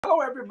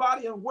Hello,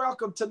 everybody, and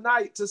welcome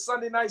tonight to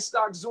Sunday Night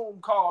Stock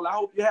Zoom call. I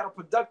hope you had a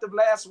productive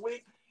last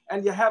week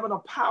and you're having a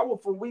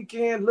powerful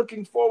weekend.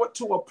 Looking forward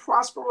to a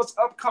prosperous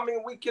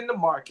upcoming week in the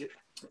market.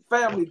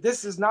 Family,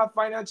 this is not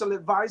financial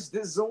advice.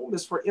 This Zoom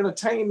is for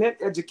entertainment,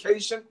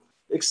 education,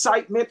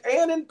 excitement,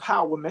 and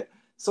empowerment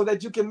so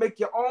that you can make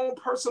your own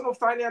personal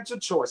financial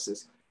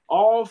choices.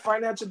 All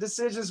financial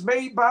decisions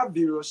made by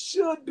viewers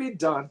should be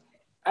done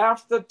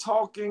after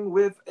talking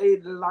with a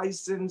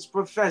licensed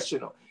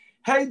professional.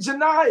 Hey,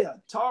 Janaya,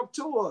 talk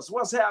to us.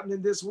 What's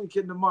happening this week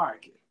in the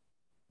market?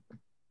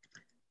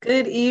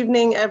 Good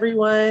evening,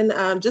 everyone.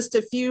 Just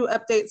a few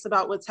updates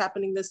about what's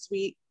happening this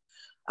week.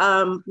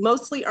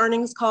 Mostly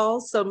earnings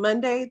calls. So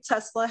Monday,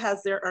 Tesla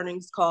has their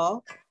earnings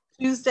call.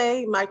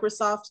 Tuesday,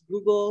 Microsoft,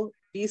 Google,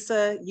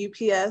 Visa,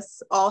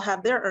 UPS all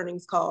have their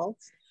earnings calls.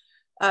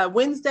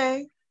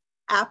 Wednesday,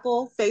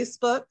 Apple,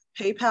 Facebook,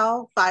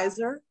 PayPal,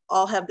 Pfizer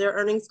all have their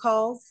earnings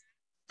calls.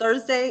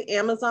 Thursday,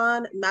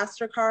 Amazon,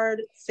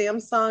 MasterCard,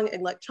 Samsung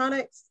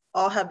Electronics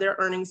all have their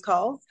earnings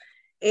calls.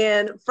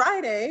 And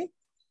Friday,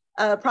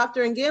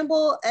 Procter &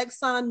 Gamble,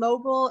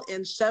 ExxonMobil,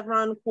 and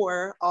Chevron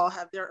Corp all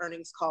have their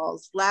earnings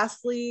calls.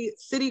 Lastly,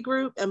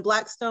 Citigroup and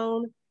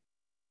Blackstone,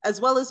 as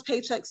well as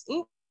Paychex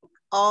Inc.,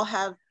 all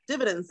have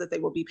dividends that they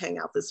will be paying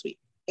out this week.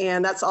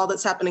 And that's all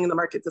that's happening in the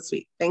market this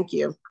week. Thank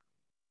you.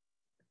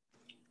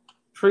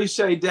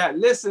 Appreciate that.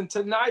 Listen,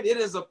 tonight it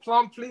is a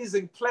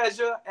plum-pleasing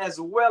pleasure as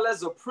well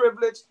as a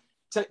privilege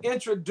to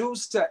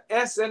introduce to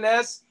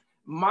SNS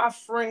my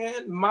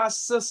friend, my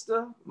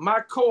sister,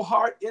 my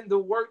cohort in the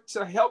work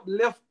to help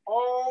lift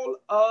all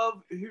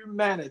of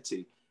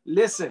humanity.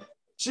 Listen,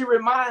 she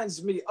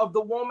reminds me of the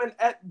woman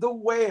at the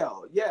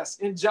well, yes,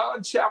 in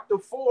John chapter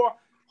 4,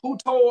 who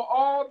told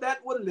all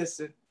that would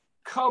listen,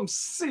 come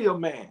see a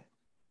man.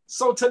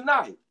 So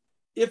tonight,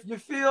 if you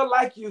feel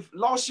like you've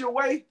lost your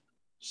way,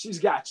 she's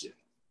got you.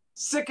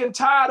 Sick and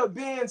tired of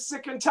being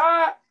sick and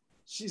tired,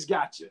 she's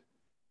got you.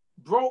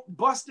 Broke,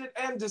 busted,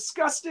 and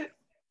disgusted,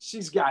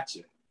 she's got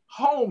you.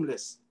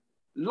 Homeless,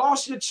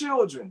 lost your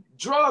children,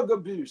 drug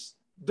abuse,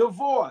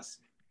 divorce,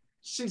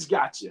 she's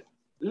got you.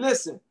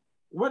 Listen,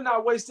 we're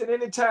not wasting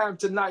any time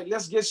tonight.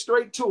 Let's get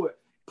straight to it.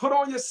 Put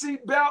on your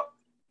seatbelt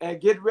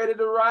and get ready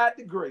to ride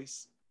the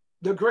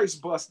grace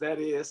bus, that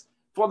is.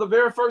 For the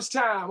very first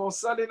time on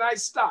Sunday Night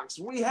Stocks,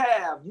 we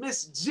have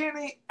Miss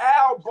Jenny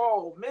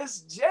Albo.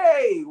 Miss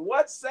J,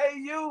 what say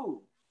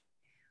you?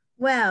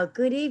 Well,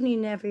 good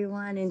evening,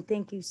 everyone, and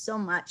thank you so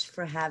much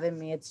for having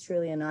me. It's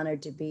truly an honor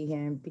to be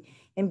here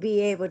and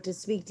be able to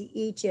speak to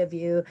each of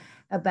you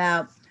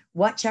about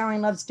what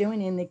Showering Love's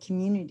doing in the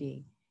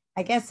community.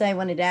 I guess I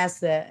wanted to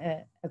ask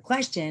a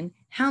question.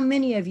 How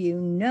many of you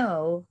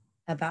know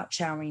about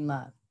Showering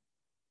Love?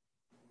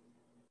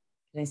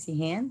 Can I see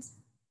hands?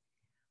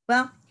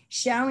 Well,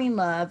 Showering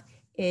Love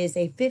is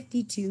a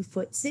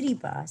 52-foot city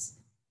bus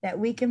that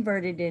we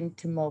converted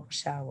into mobile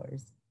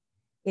showers.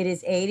 It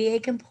is ADA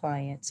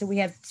compliant. So we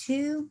have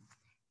two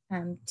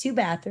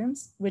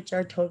bathrooms, which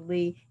are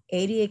totally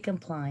ADA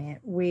compliant.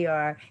 We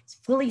are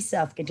fully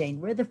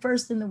self-contained. We're the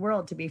first in the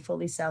world to be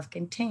fully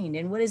self-contained.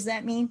 And what does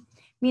that mean?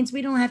 It means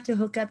we don't have to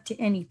hook up to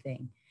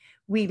anything.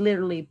 We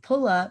literally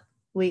pull up,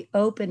 we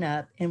open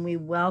up, and we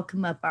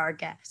welcome up our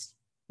guests.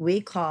 We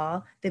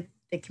call the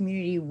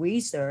community we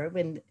serve,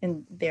 and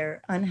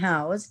they're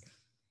unhoused,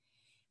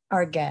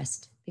 our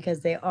guest,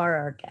 because they are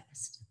our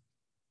guest.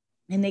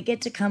 And they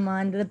get to come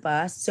on the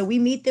bus. So we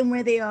meet them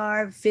where they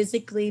are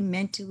physically,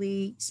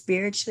 mentally,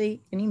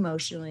 spiritually, and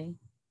emotionally.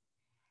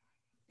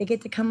 They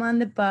get to come on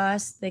the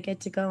bus. They get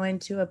to go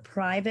into a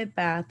private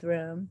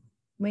bathroom.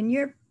 When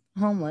you're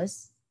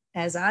homeless,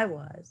 as I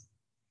was,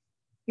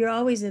 you're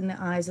always in the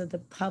eyes of the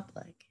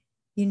public.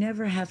 You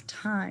never have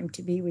time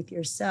to be with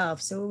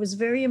yourself. So it was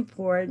very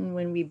important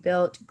when we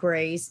built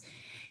Grace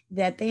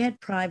that they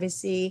had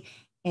privacy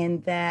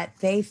and that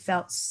they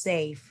felt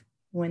safe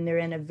when they're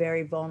in a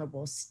very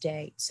vulnerable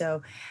state.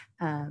 So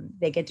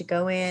they get to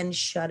go in,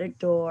 shut a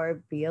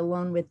door, be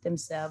alone with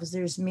themselves.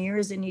 There's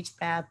mirrors in each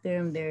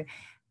bathroom there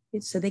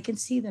so they can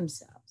see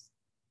themselves.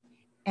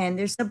 And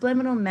there's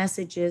subliminal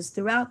messages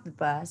throughout the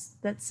bus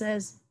that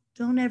says,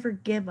 don't ever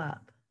give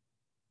up.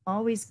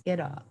 Always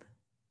get up.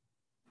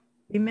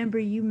 Remember,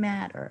 you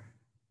matter.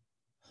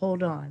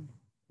 Hold on.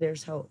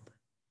 There's hope.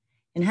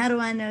 And how do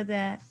I know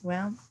that?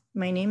 Well,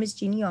 my name is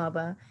Jeannie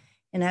Alba,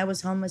 and I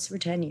was homeless for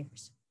 10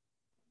 years.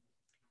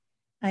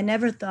 I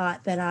never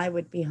thought that I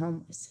would be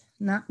homeless.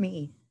 Not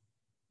me.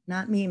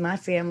 Not me. My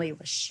family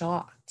was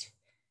shocked.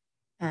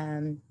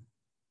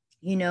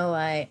 You know,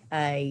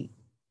 I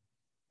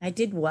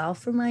did well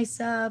for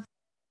myself.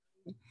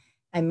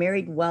 I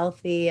married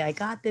wealthy. I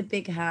got the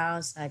big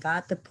house. I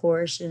got the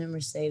Porsche and the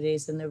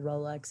Mercedes and the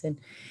Rolex.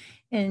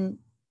 And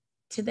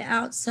to the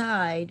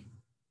outside,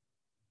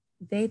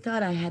 they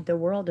thought I had the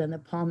world in the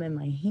palm of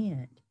my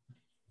hand.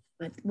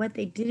 But what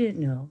they didn't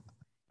know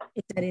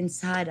is that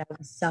inside I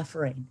was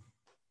suffering.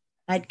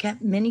 I'd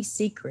kept many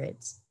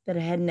secrets that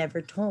I had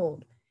never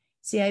told.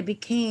 See, I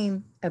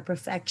became a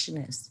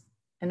perfectionist,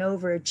 an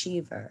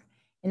overachiever,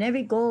 and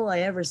every goal I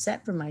ever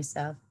set for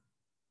myself,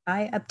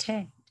 I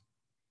obtained.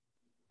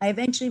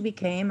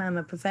 I'm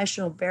a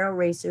professional barrel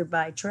racer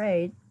by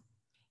trade,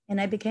 and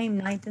I became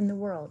 9th in the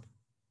world.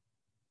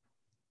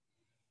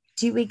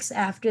 2 weeks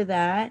after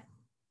that,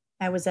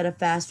 I was at a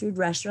fast food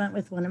restaurant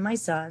with one of my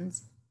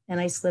sons,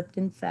 and I slipped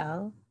and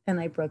fell, and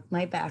I broke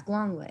my back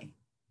long way.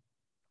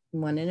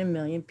 1 in a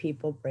million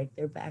people break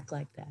their back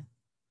like that.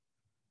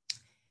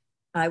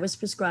 I was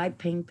prescribed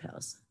pain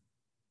pills.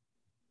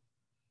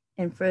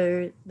 And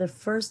for the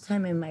first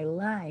time in my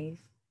life,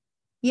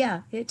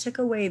 yeah, it took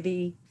away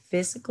the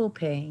physical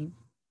pain.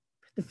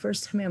 For the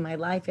first time in my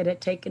life, it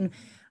had taken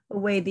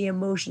away the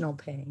emotional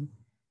pain.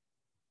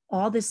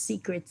 All the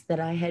secrets that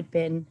I had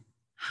been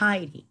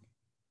hiding.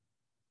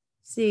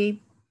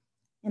 See,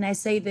 and I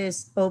say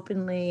this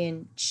openly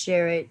and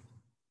share it,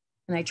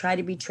 and I try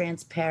to be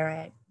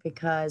transparent,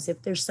 because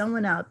if there's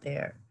someone out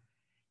there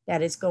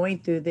that is going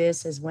through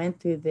this, has went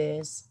through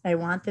this, I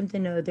want them to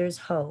know there's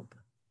hope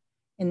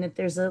and that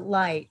there's a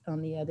light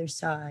on the other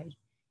side.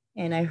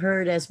 And I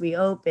heard as we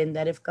opened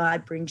that if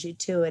God brings you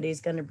to it,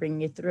 he's going to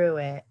bring you through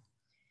it.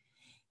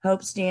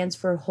 Hope stands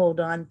for hold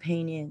on,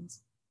 pain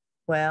ends.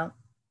 Well,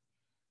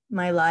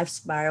 my life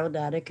spiraled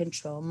out of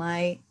control.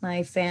 My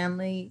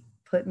family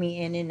put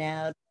me in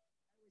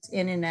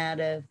and out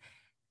of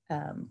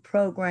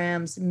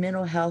programs,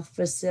 mental health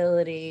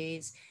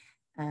facilities,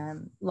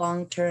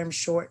 long-term,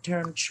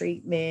 short-term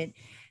treatment,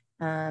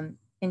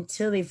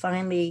 until they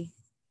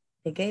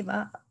gave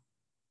up.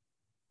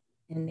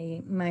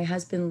 And my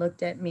husband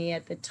looked at me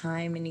at the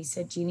time and he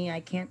said, Jeannie, I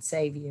can't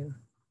save you,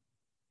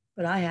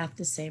 but I have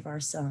to save our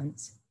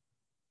sons.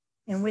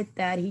 And with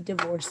that, he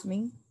divorced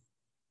me.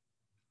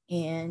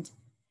 And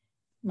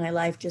my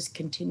life just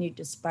continued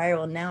to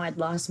spiral. Now I'd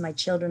lost my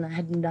children. I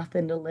had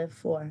nothing to live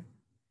for.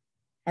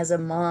 As a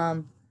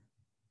mom,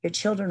 your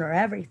children are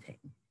everything.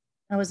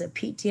 I was a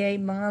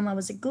PTA mom. I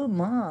was a good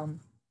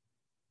mom.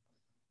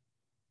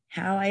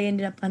 How I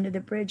ended up under the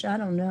bridge, I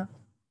don't know.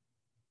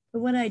 But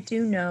what I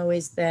do know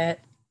is that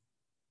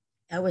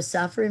I was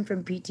suffering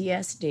from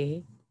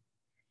PTSD.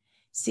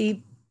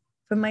 See,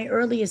 from my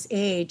earliest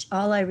age,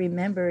 all I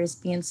remember is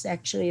being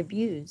sexually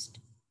abused.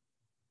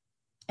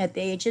 At the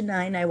age of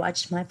 9, I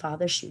watched my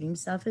father shoot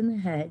himself in the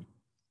head.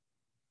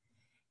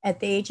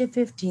 At the age of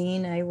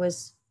 15, I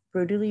was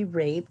brutally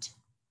raped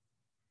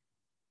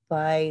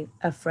by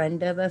a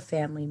friend of a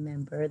family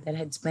member that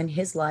had spent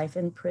his life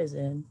in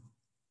prison.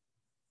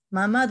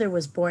 My mother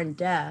was born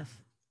deaf,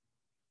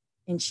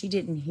 and she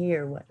didn't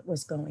hear what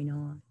was going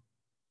on.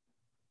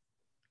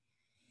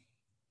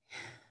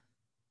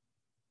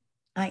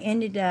 I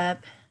ended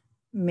up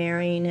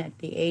marrying at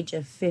the age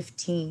of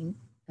 15.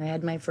 I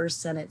had my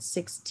first son at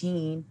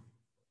 16,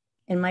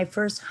 and my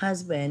first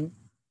husband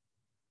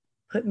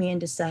put me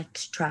into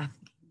sex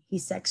trafficking. He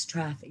sex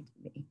trafficked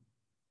me.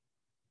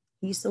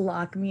 He used to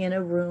lock me in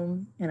a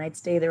room, and I'd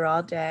stay there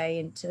all day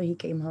until he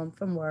came home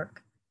from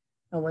work.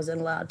 I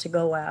wasn't allowed to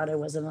go out. I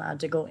wasn't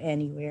allowed to go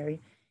anywhere.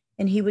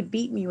 And he would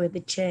beat me with a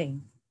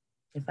chain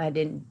if I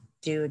didn't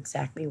do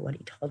exactly what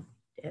he told me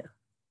to do.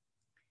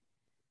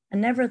 I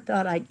never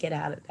thought I'd get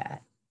out of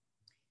that.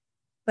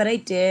 But I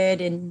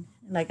did. And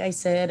like I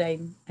said,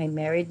 I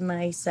married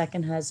my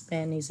second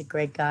husband. He's a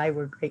great guy.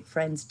 We're great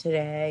friends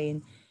today.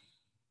 And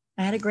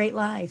I had a great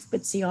life.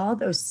 But see, all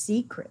those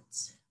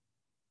secrets,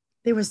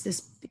 there was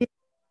this big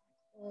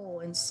hole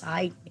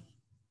inside me.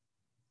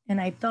 And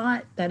I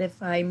thought that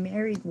if I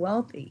married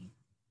wealthy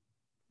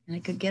and I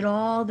could get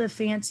all the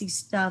fancy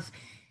stuff,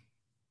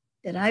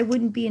 that I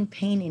wouldn't be in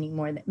pain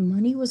anymore, that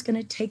money was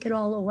going to take it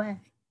all away.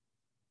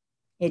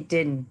 It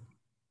didn't.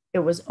 It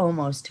was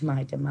almost to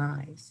my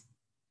demise,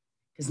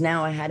 because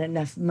now I had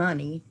enough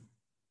money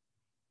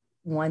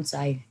once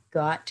I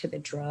got to the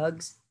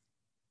drugs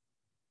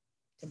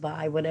to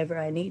buy whatever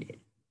I needed.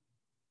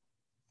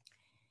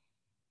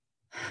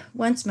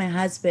 Once my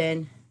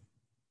husband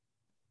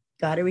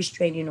got a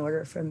restraining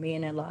order from me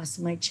and I lost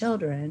my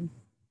children,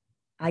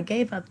 I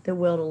gave up the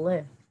will to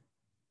live.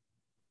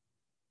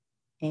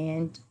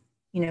 And,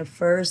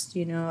 first,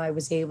 I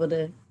was able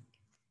to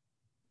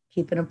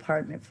keep an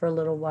apartment for a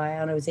little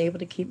while, and I was able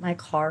to keep my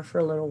car for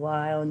a little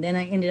while. And then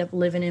I ended up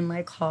living in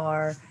my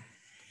car.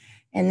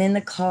 And then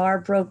the car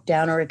broke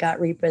down, or it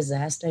got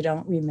repossessed. I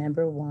don't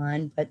remember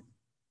one, but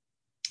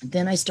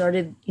then I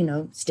started,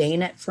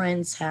 staying at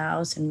friends'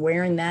 house and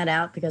wearing that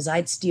out because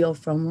I'd steal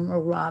from them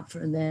or rob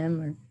from them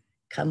or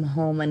come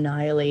home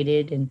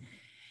annihilated. And,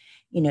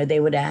 they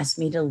would ask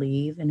me to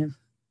leave. And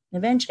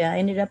eventually I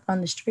ended up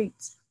on the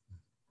streets.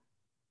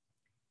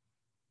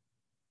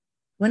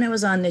 When I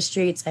was on the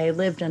streets, I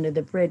lived under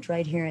the bridge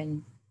right here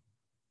in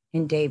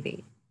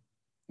Davie.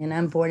 And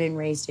I'm born and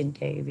raised in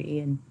Davie.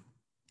 And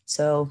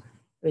so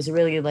it was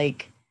really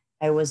like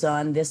I was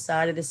on this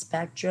side of the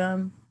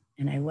spectrum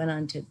and I went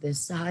on to this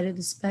side of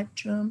the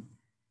spectrum.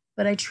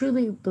 But I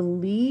truly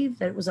believe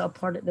that it was all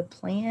part of the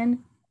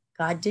plan.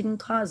 God didn't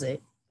cause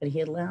it, but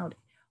he allowed it.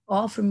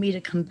 All for me to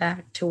come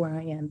back to where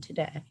I am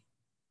today.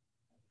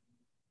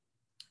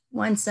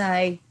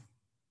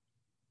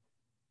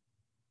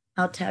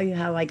 I'll tell you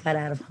how I got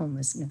out of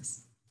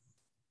homelessness.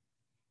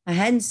 I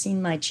hadn't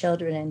seen my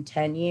children in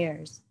 10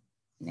 years.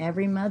 And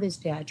every Mother's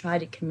Day, I tried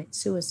to commit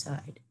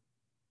suicide.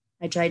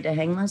 I tried to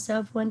hang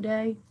myself one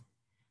day.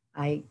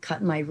 I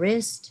cut my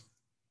wrist.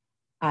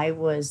 I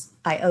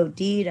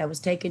OD'd. I was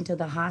taken to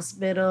the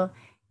hospital.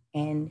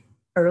 And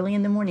early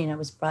in the morning, I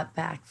was brought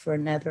back for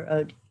another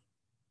OD.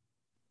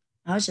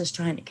 I was just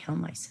trying to kill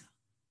myself.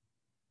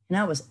 And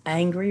I was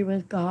angry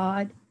with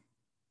God.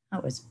 I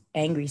was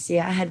angry. See,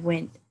 I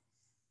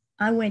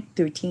went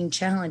through Teen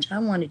Challenge. I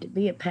wanted to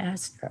be a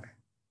pastor.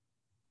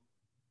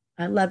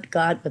 I loved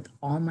God with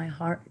all my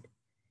heart.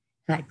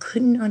 And I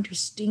couldn't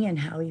understand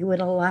how he would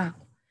allow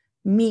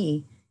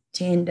me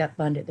to end up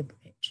under the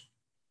bridge.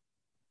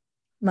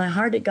 My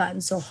heart had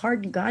gotten so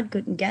hard, God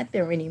couldn't get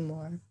there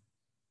anymore.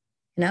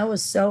 And I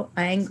was so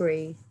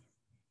angry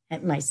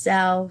at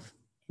myself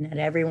and at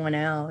everyone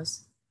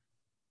else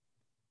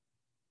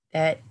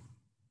that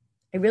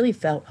I really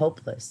felt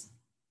hopeless.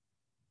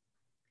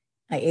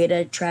 I ate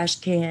at trash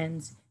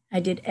cans. I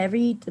did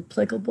every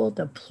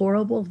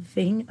deplorable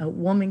thing a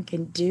woman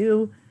can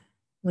do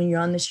when you're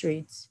on the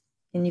streets.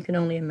 And you can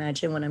only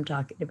imagine what I'm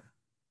talking about.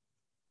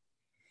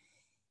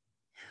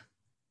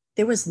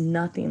 There was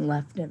nothing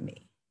left of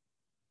me.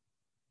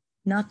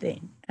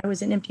 Nothing. I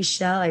was an empty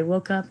shell. I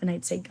woke up and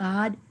I'd say,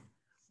 God,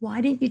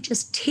 why didn't you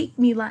just take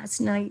me last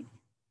night?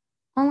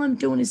 All I'm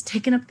doing is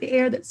taking up the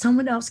air that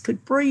someone else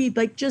could breathe.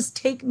 Like, just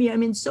take me.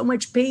 I'm in so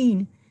much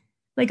pain.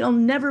 Like, I'll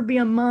never be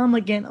a mom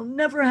again. I'll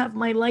never have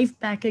my life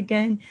back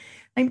again.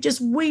 I'm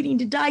just waiting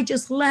to die.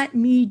 Just let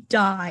me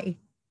die.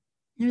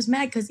 And I was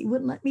mad because he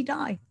wouldn't let me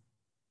die.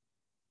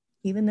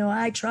 Even though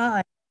I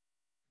tried.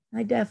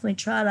 I definitely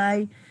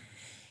tried.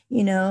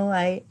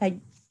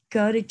 I'd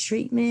go to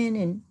treatment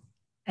and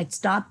I'd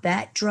stop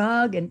that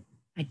drug and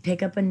I'd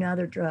pick up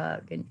another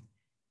drug. And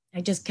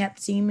I just kept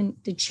seeming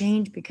to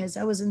change because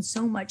I was in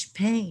so much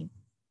pain.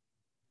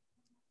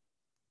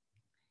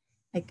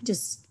 I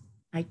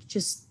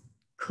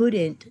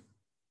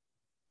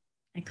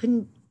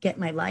couldn't get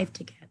my life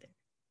together.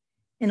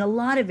 And a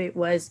lot of it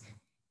was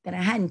that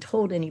I hadn't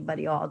told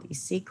anybody all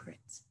these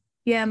secrets.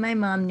 Yeah, my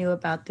mom knew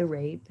about the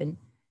rape and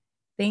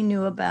they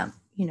knew about,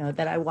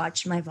 that I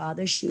watched my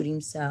father shoot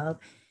himself.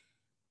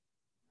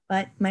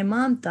 But my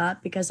mom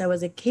thought because I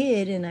was a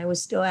kid and I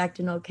was still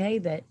acting okay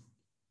that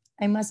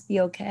I must be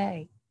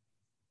okay.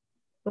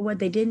 But what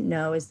they didn't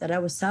know is that I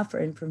was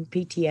suffering from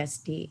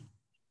PTSD.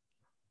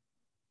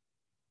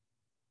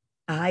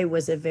 I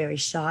was a very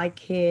shy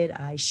kid.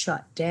 I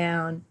shut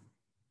down.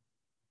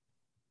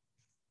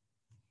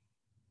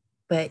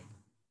 But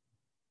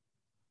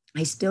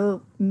I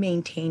still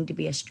maintained to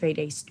be a straight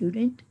A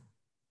student.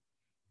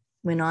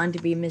 Went on to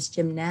be Miss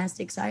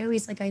Gymnastics. I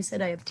always, like I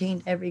said, I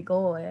obtained every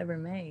goal I ever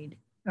made.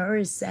 I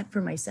always set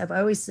for myself. I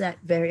always set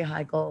very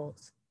high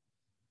goals.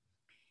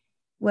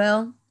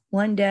 Well,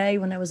 one day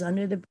when I was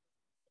under the,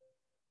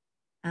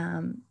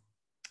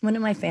 one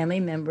of my family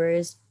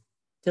members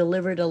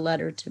delivered a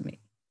letter to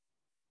me.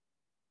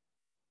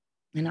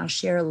 And I'll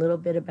share a little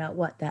bit about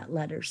what that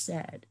letter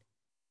said.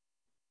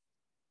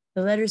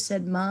 The letter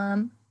said,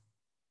 Mom,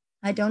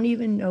 I don't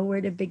even know where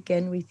to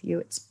begin with you.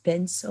 It's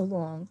been so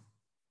long.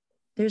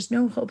 There's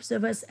no hopes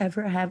of us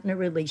ever having a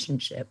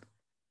relationship.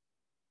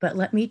 But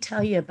let me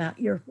tell you about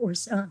your 4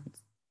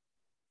 sons.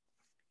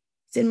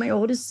 Said my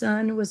oldest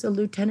son was a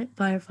lieutenant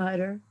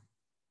firefighter.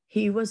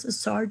 He was a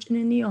sergeant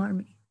in the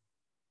Army.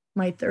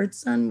 My 3rd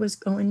son was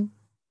going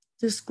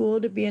to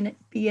school to be an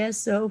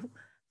BSO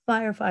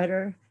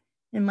firefighter.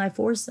 And my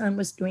 4th son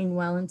was doing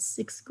well in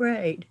 6th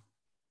grade.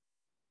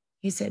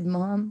 He said,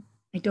 Mom,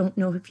 I don't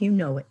know if you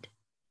know it,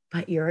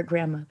 but you're a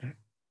grandmother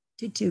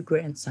to 2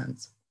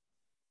 grandsons.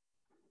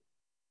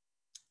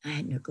 I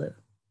had no clue.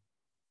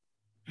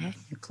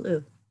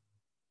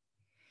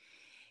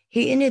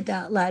 He ended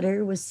that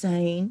letter with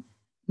saying,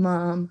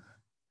 Mom,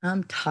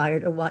 I'm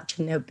tired of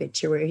watching the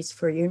obituaries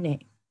for your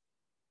name,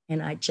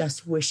 and I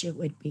just wish it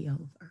would be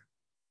over.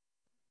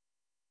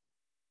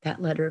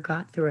 That letter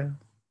got through.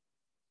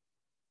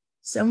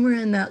 Somewhere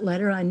in that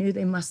letter, I knew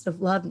they must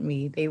have loved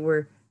me. They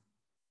were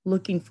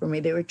looking for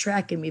me. They were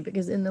tracking me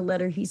because in the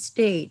letter he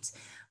states,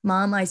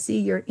 Mom, I see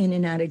you're in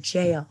and out of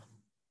jail.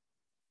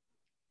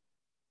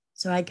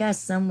 So I guess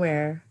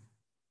somewhere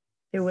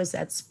there was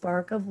that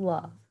spark of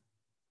love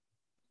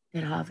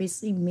that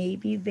obviously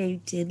maybe they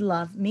did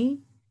love me.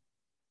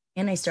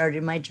 And I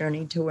started my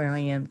journey to where I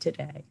am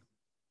today.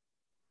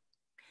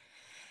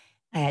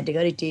 I had to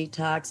go to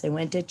detox. I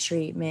went to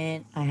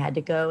treatment. I had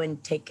to go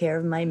and take care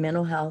of my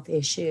mental health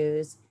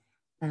issues.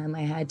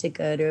 I had to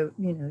go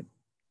to,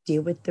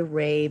 deal with the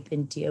rape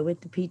and deal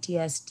with the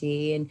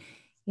PTSD and,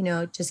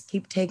 just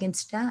keep taking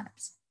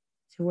steps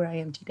to where I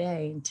am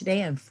today. And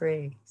today I'm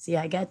free. See,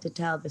 I get to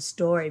tell the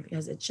story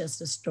because it's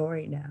just a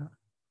story now.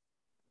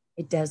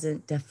 It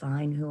doesn't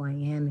define who I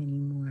am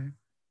anymore.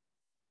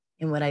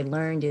 And what I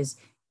learned is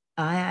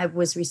I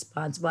was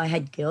responsible. I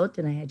had guilt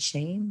and I had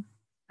shame.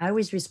 I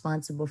was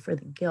responsible for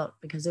the guilt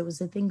because it was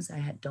the things I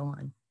had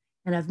done.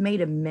 And I've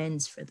made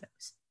amends for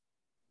those.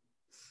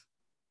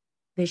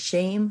 The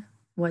shame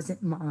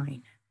wasn't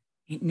mine.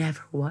 It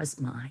never was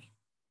mine.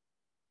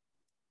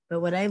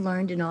 But what I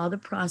learned in all the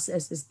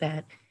process is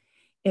that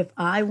if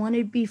I wanted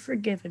to be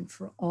forgiven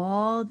for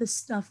all the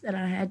stuff that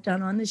I had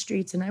done on the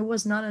streets, and I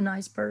was not a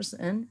nice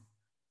person,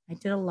 I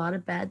did a lot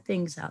of bad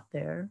things out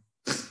there,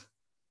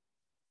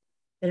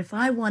 that if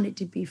I wanted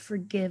to be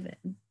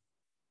forgiven,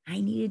 I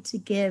needed to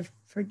give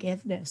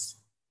forgiveness.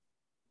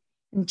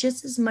 And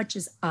just as much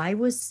as I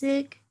was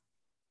sick,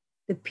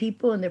 the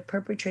people and the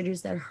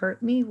perpetrators that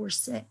hurt me were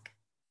sick.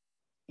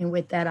 And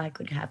with that, I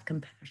could have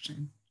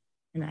compassion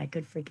and I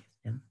could forgive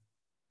them.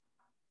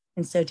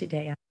 And so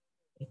today,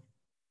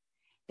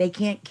 they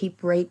can't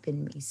keep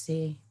raping me,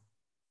 see?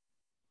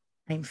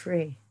 I'm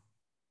free.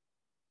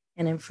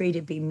 And I'm free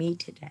to be me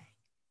today.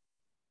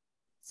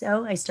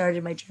 So I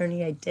started my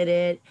journey. I did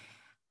it.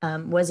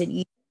 Wasn't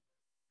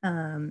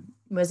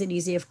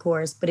easy, of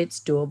course, but it's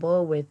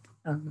doable with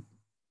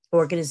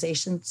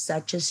organizations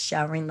such as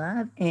Showering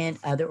Love and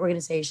other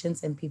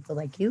organizations and people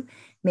like you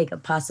make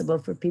it possible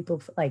for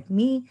people like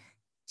me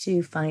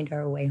to find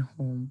our way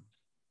home.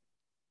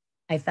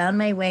 I found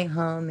my way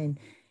home, and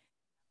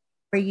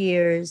 4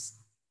 years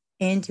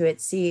into it,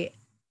 see,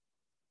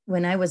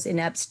 when I was in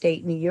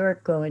upstate New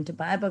York going to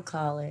Bible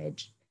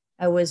college,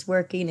 I was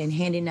working and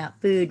handing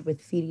out food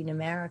with Feeding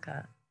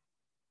America.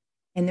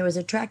 And there was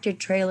a tractor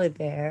trailer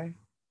there,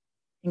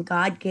 and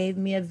God gave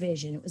me a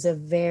vision. It was a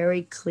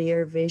very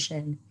clear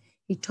vision.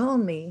 He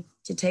told me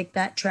to take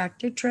that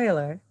tractor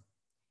trailer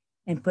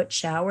and put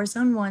showers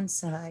on one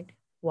side,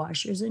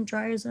 washers and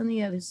dryers on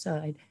the other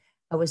side.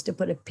 I was to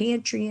put a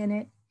pantry in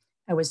it.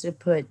 I was to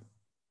put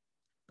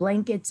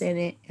blankets in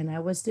it, and I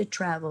was to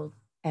travel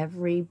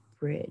every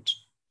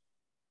bridge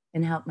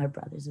and help my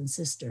brothers and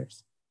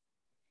sisters.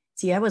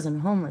 See, I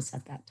wasn't homeless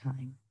at that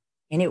time,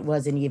 and it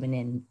wasn't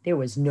even there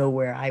was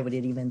nowhere I would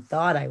have even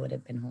thought I would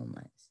have been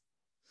homeless.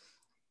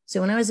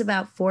 So when I was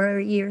about 4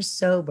 years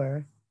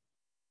sober,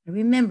 I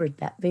remembered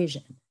that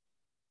vision.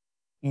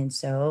 And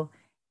so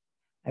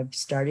I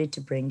started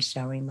to bring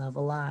Showering Love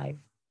alive.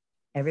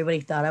 Everybody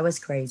thought I was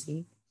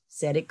crazy,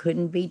 said it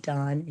couldn't be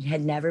done. It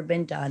had never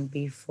been done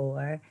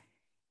before.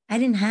 I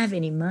didn't have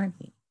any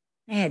money.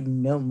 I had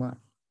no money.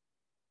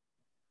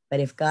 But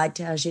if God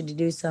tells you to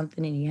do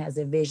something and he has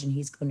a vision,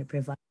 he's going to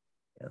provide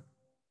for you.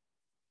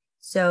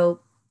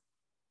 So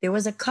there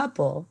was a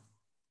couple.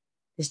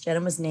 This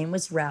gentleman's name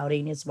was Rowdy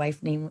and his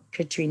wife named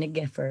Katrina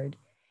Gifford.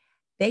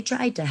 They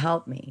tried to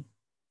help me.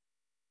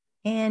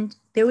 And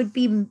there would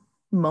be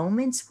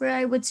moments where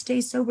I would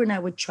stay sober and I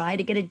would try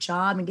to get a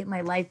job and get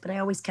my life, but I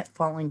always kept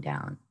falling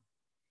down.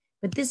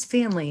 But this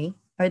family,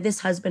 or this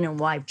husband and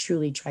wife,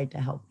 truly tried to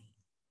help me.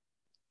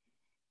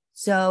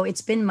 So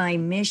it's been my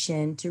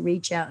mission to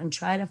reach out and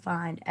try to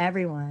find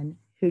everyone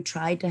who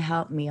tried to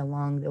help me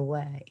along the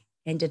way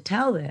and to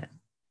tell them,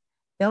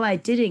 though I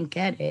didn't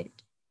get it,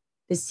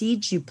 the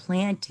seeds you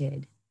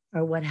planted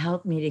are what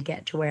helped me to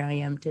get to where I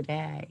am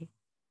today.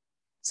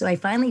 So I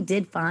finally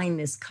did find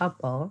this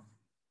couple,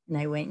 and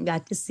I went and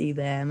got to see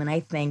them, and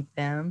I thanked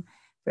them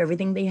for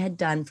everything they had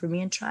done for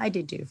me and tried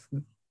to do for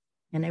me.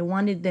 And I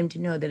wanted them to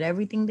know that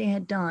everything they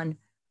had done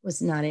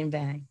was not in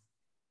vain,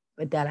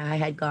 but that I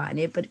had gotten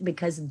it, but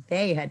because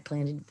they had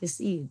planted the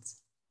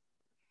seeds.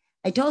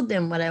 I told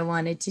them what I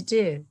wanted to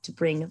do to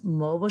bring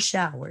mobile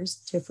showers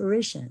to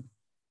fruition.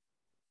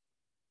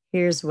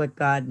 Here's what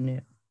God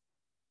knew.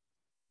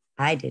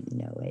 I didn't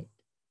know it.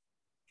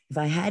 If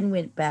I hadn't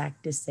went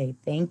back to say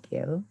thank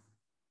you,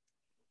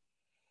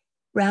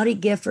 Rowdy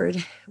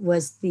Gifford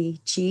was the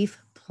chief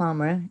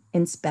plumber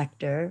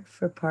inspector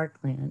for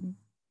Parkland.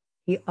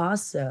 He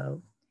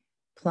also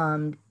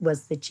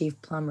was the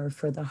chief plumber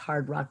for the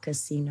Hard Rock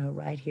Casino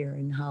right here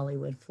in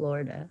Hollywood,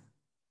 Florida.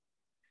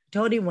 I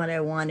told him what I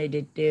wanted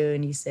to do,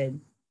 and he said,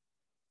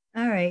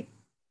 all right,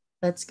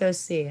 let's go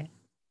see it.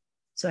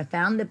 So I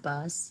found the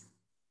bus,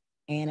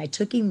 and I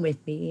took him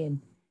with me,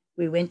 and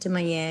we went to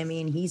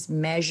Miami, and he's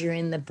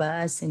measuring the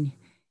bus, and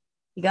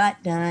he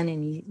got done,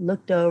 and he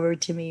looked over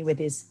to me with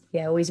he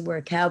always wore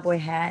a cowboy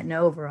hat and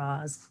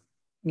overalls,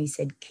 and he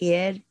said,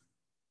 kid,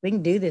 we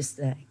can do this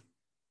thing.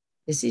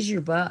 This is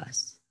your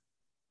bus.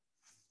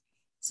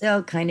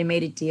 So kind of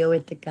made a deal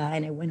with the guy,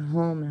 and I went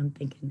home, and I'm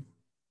thinking,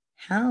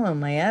 how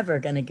am I ever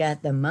going to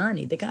get the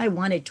money? The guy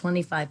wanted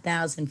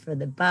 $25,000 for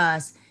the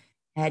bus.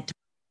 I had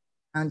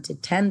down to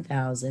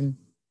 $10,000,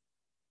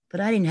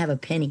 but I didn't have a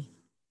penny.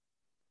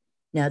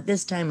 Now at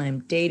this time I'm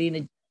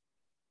dating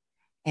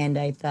and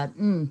I thought,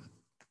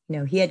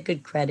 he had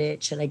good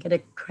credit. Should I get a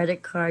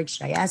credit card?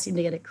 Should I ask him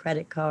to get a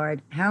credit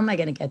card? How am I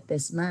going to get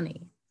this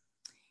money?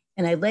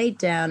 And I laid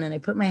down and I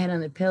put my head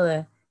on the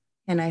pillow,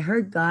 and I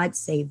heard God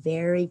say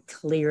very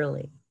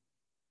clearly,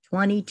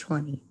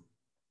 2020.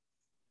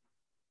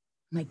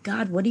 I'm like,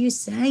 God, what are you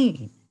saying?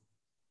 He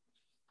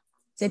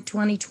said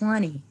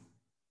 2020.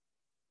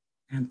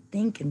 I'm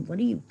thinking, what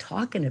are you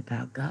talking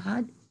about,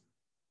 God?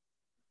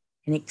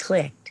 And it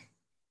clicked.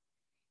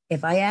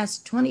 If I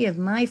asked 20 of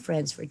my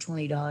friends for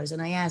 $20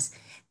 and I asked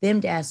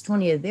them to ask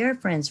 20 of their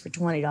friends for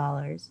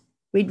 $20,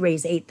 we'd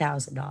raise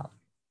 $8,000.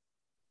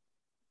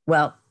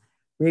 Well,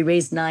 we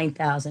raised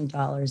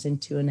 $9,000 in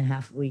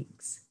 2.5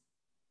 weeks.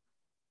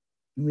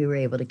 And we were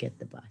able to get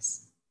the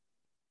bus.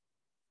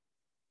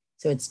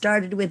 So it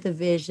started with a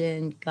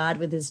vision, God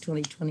with his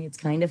 2020. It's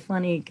kind of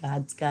funny.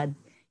 God's God.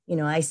 You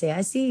know, I say,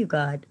 I see you,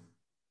 God.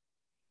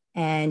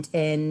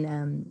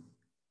 And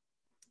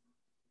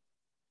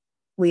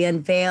we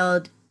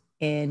unveiled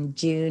in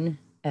June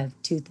of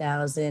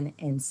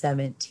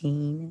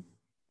 2017.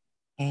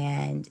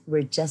 And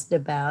we're just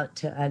about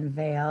to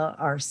unveil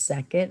our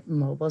second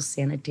mobile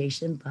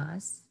sanitation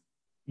bus.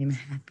 I'm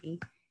happy.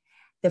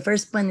 The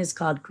first one is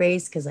called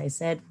Grace because I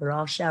said we're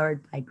all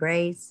showered by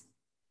grace.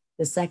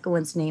 The second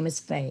one's name is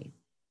Faith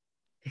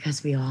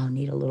because we all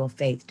need a little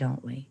faith,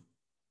 don't we?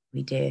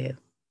 We do.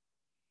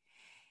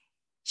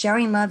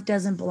 Sharing love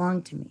doesn't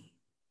belong to me.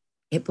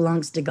 It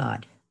belongs to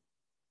God.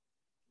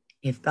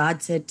 If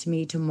God said to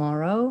me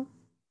tomorrow,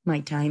 my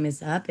time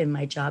is up and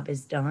my job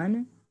is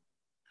done,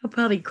 I'll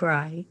probably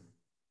cry,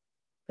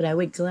 but I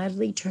would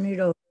gladly turn it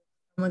over.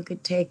 Someone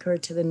could take her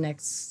to the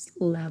next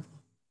level.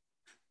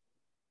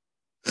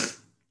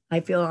 I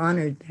feel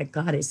honored that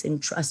God has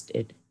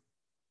entrusted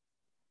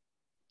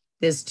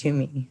this to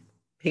me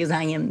because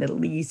I am the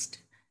least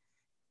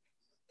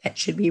that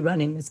should be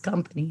running this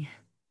company.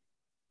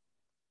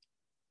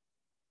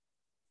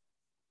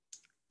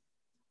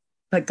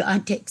 But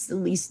God takes the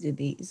least of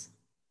these,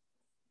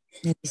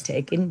 and he's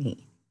taken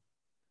me.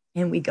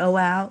 And we go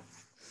out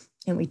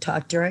and we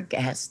talk to our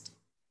guests,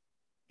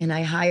 and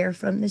I hire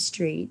from the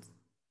street.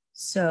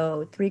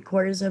 So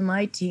 3/4 of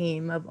my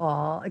team of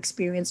all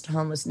experienced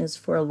homelessness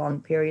for a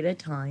long period of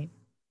time.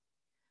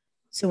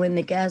 So when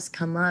the guests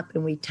come up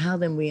and we tell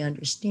them we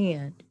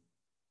understand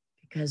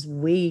because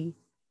we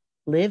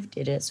lived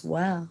it as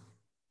well,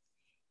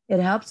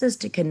 it helps us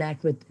to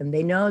connect with them.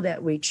 They know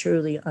that we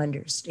truly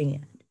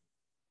understand.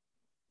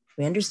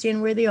 We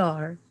understand where they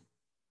are,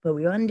 but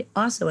we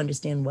also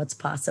understand what's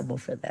possible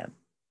for them.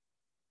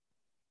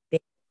 They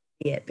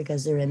see it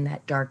because they're in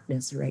that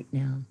darkness right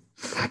now.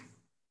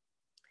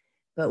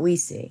 But we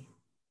see.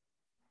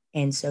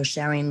 And so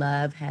Sharing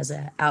Love has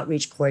an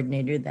outreach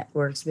coordinator that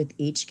works with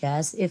each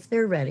guest if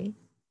they're ready.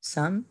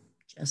 Some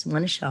just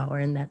want to shower,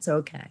 and that's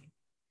okay.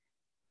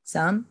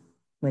 Some,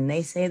 when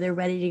they say they're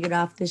ready to get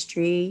off the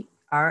street,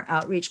 our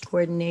outreach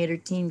coordinator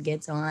team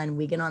gets on,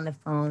 we get on the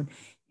phone,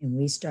 and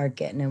we start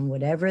getting them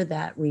whatever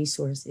that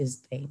resource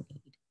is they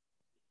need.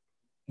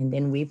 And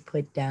then we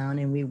put down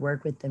and we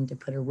work with them to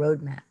put a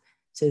roadmap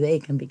so they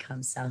can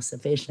become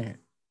self-sufficient.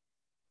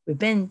 We've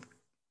been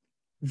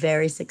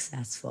very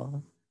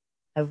successful.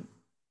 I've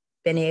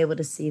been able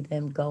to see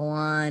them go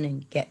on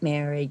and get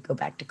married, go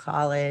back to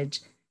college,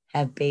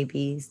 have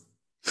babies.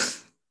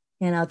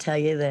 And I'll tell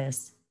you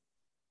this,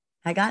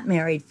 I got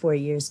married 4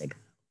 years ago,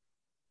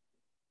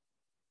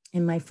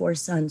 and my 4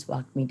 sons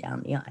walked me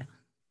down the aisle.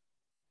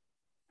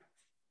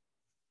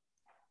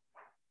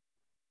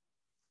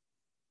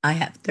 I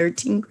have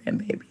 13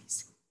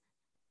 grandbabies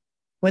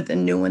with a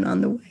new one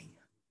on the way.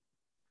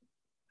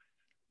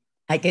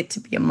 I get to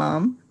be a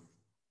mom.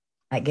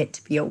 I get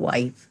to be a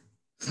wife.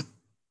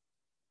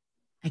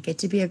 I get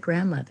to be a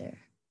grandmother.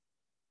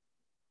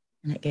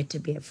 And I get to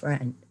be a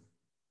friend.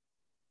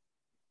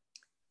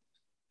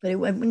 But it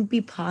wouldn't be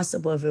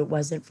possible if it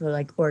wasn't for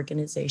like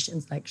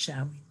organizations like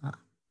Sharing Love.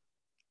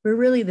 We're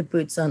really the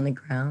boots on the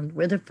ground.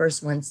 We're the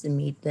first ones to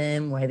meet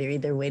them, where they're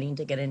either waiting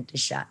to get into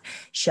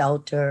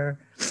shelter,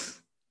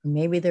 or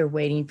maybe they're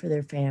waiting for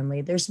their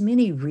family. There's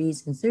many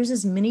reasons. There's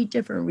as many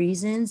different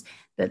reasons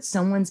that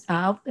someone's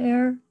out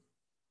there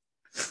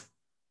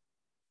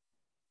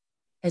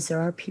as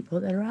there are people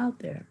that are out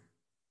there.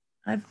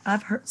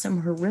 I've heard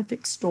some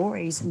horrific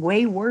stories,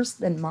 way worse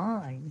than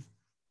mine.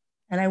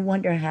 And I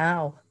wonder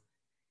how,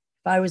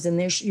 if I was in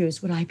their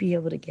shoes, would I be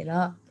able to get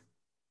up?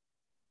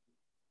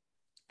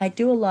 I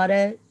do a lot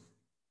of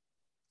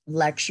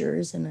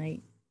lectures and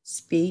I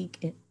speak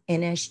at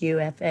NSU,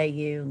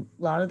 FAU, a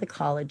lot of the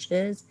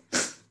colleges,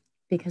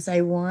 because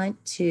I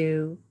want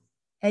to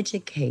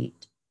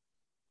educate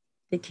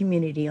the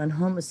community on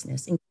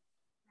homelessness and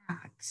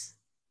facts.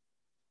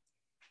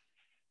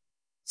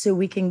 So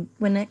we can,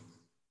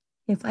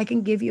 if I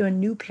can give you a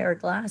new pair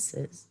of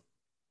glasses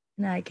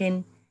and I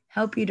can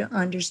help you to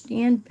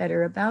understand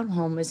better about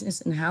homelessness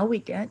and how we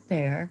get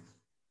there,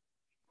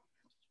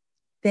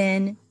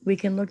 then we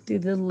can look through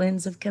the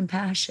lens of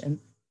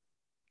compassion,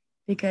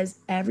 because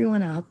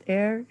everyone out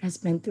there has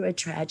been through a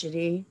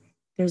tragedy.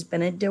 There's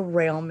been a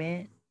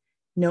derailment.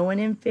 No one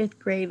in 5th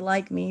grade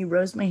like me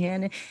rose my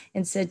hand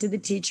and said to the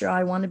teacher,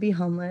 I want to be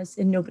homeless,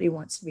 and nobody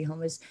wants to be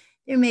homeless.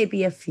 There may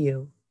be a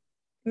few.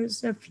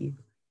 There's a few.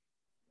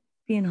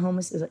 Being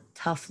homeless is a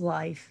tough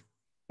life.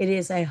 It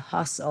is a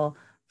hustle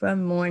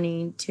from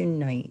morning to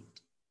night.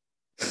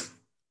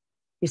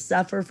 You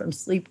suffer from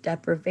sleep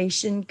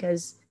deprivation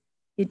because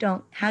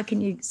how can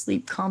you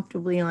sleep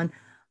comfortably on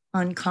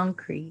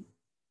concrete,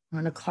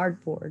 on a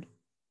cardboard?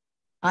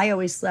 I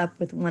always slept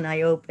with one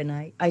eye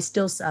open. I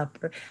still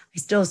suffer.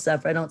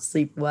 I don't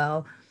sleep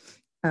well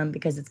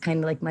because it's kind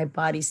of like my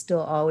body's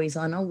still always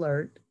on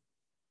alert.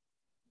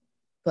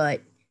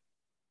 But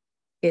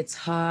it's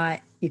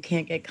hot. You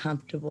can't get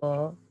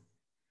comfortable.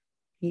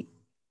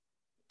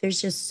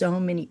 There's just so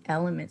many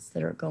elements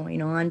that are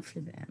going on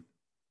for them.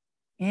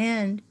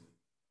 And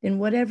then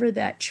whatever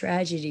that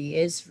tragedy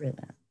is for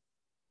them,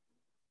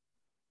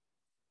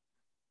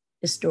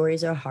 the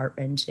stories are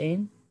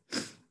heart-wrenching.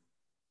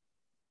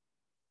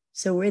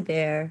 So we're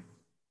there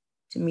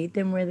to meet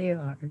them where they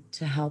are,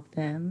 to help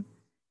them,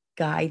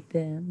 guide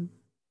them,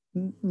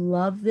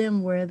 love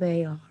them where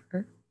they are.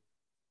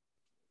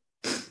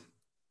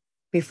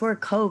 Before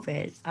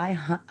COVID, I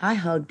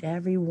hugged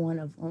every one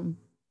of them.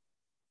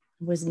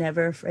 I was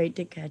never afraid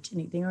to catch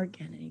anything or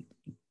get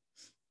anything,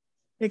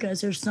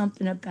 because there's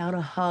something about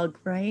a hug,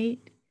 right?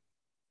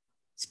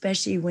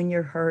 Especially when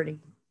you're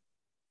hurting.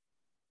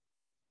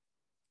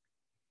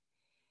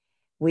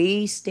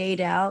 We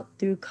stayed out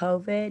through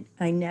COVID.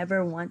 I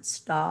never once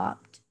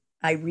stopped.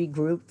 I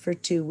regrouped for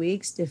 2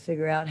 weeks to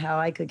figure out how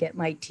I could get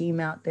my team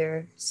out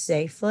there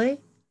safely.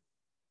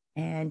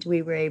 And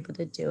we were able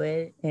to do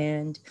it.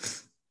 And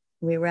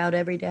we were out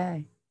every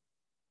day.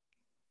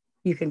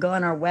 You can go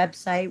on our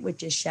website,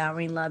 which is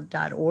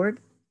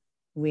showeringlove.org.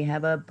 We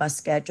have a bus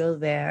schedule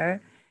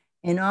there.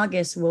 In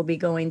August, we'll be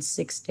going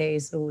 6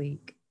 days a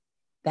week.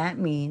 That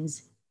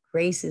means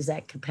grace is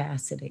at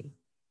capacity.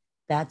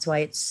 That's why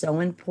it's so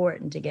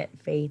important to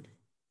get faith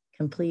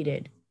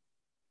completed,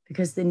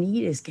 because the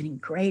need is getting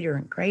greater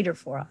and greater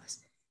for us.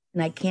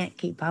 And I can't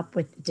keep up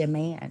with the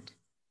demand.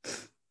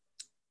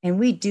 And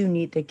we do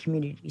need the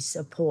community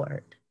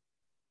support.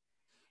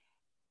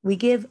 We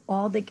give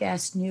all the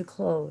guests new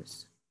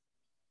clothes.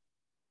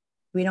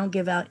 We don't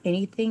give out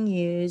anything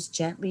used,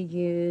 gently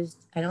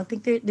used. I don't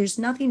think there's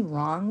nothing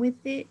wrong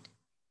with it,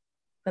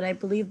 but I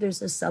believe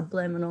there's a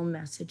subliminal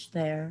message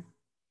there.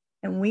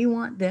 And we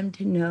want them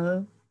to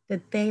know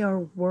that they are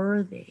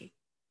worthy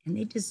and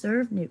they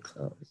deserve new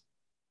clothes.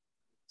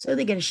 So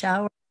they get a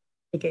shower,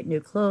 they get new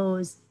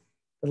clothes.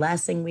 The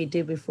last thing we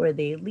do before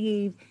they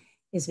leave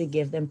is we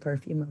give them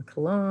perfume or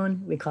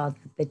cologne. We call it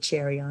the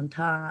cherry on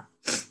top.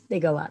 They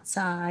go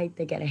outside,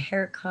 they get a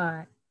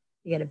haircut,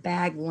 they get a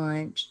bag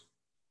lunch.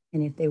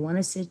 And if they want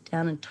to sit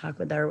down and talk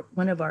with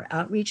one of our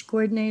outreach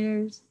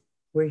coordinators,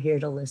 we're here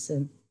to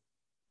listen.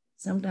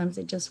 Sometimes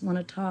they just want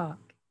to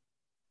talk.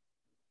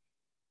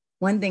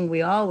 One thing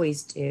we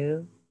always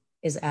do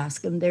is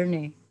ask them their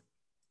name.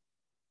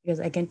 Because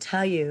I can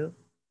tell you,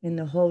 in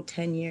the whole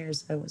 10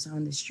 years I was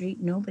on the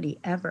street, nobody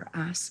ever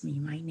asked me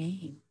my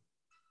name.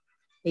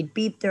 They'd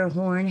beep their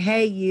horn,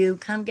 hey, you,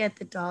 come get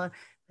the dollar.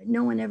 But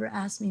no one ever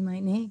asked me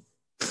my name.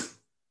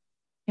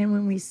 And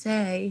when we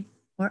say,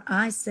 or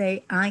I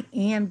say, I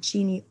am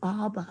Jeannie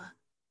Alba,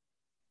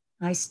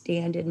 I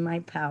stand in my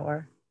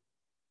power.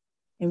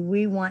 And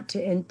we want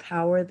to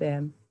empower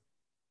them,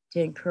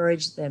 to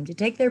encourage them to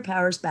take their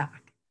powers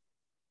back,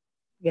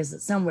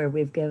 because somewhere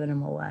we've given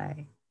them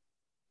away,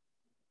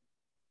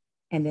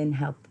 and then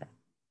help them.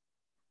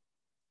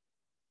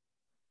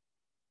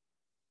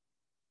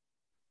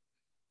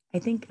 I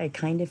think I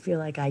kind of feel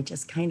like I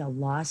just kind of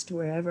lost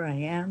wherever I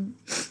am.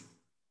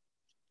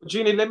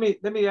 Jeannie, let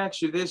me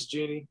ask you this,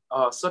 Jeannie.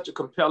 Such a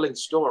compelling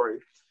story.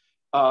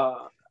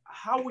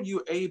 How were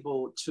you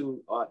able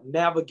to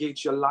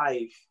navigate your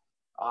life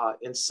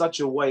in such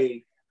a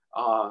way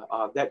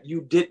that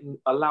you didn't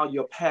allow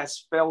your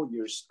past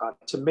failures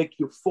to make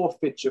you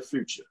forfeit your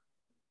future?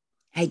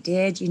 I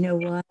did. You know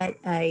what?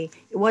 It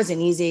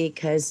wasn't easy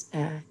because,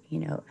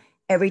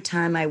 every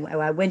time I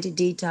went to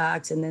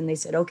detox, and then they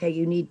said, okay,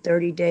 you need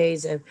 30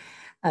 days of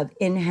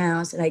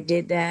in-house. And I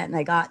did that, and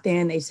I got there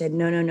and they said,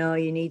 no,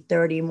 you need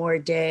 30 more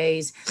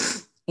days.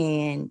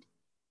 And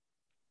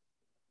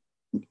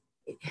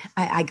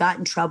I got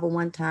in trouble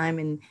one time,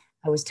 and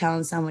I was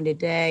telling someone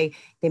today,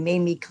 they made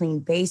me clean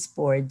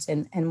baseboards.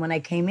 And when I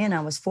came in,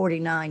 I was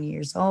 49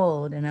 years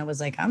old. And I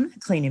was like, I'm not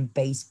cleaning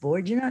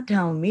baseboards. You're not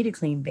telling me to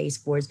clean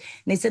baseboards.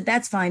 And they said,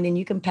 that's fine. Then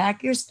you can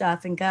pack your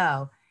stuff and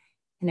go.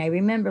 And I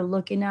remember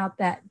looking out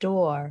that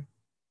door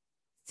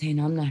saying,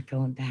 I'm not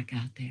going back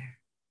out there.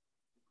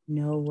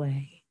 No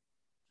way.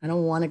 I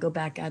don't want to go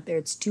back out there.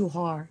 It's too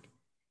hard.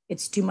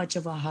 It's too much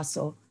of a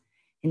hustle.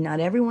 And not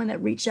everyone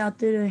that reached out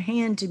their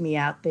hand to me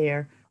out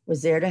there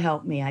was there to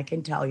help me. I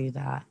can tell you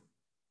that.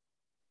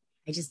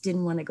 I just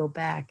didn't want to go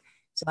back.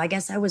 So I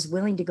guess I was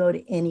willing to go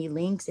to any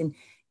links, and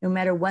no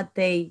matter what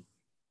they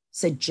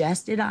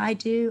suggested I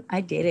do, I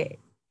did it.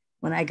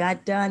 When I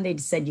got done, they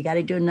said, you got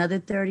to do another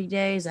 30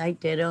 days. I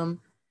did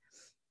them.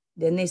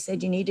 Then they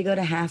said, you need to go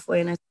to halfway.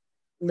 And I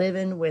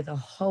living with a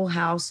whole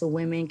house of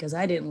women, because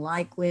I didn't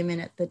like women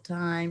at the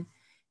time,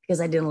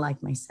 because I didn't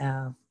like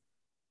myself.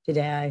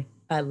 Today,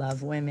 I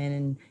love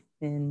women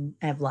and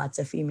I have lots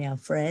of female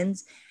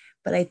friends.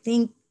 But I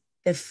think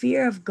the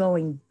fear of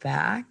going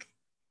back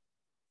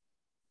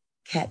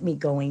kept me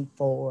going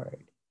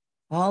forward.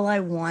 All I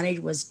wanted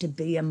was to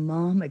be a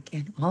mom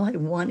again. All I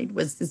wanted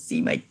was to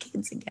see my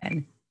kids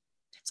again.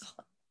 That's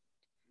all.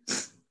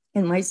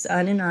 And my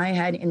son and I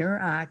had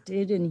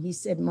interacted, and he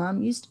said,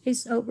 Mom, you stay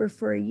sober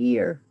for a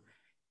year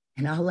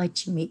and I'll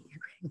let you meet your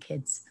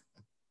grandkids.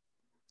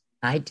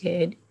 I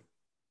did,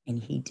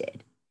 and he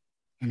did.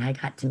 And I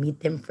got to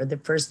meet them for the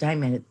first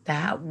time, and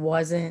that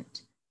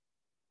wasn't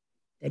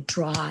the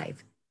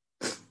drive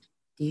to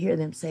hear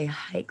them say,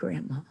 hi,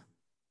 Grandma.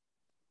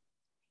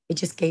 It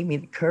just gave me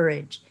the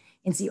courage.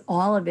 And see,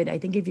 all of it, I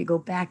think if you go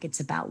back, it's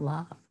about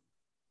love.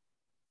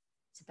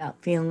 It's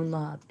about feeling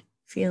loved,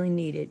 feeling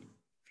needed,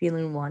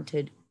 feeling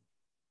wanted.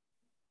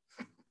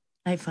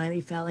 I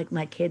finally felt like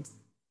my kids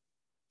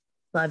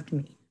loved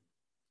me.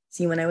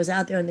 See, when I was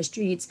out there on the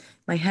streets,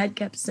 my head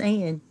kept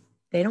saying,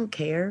 they don't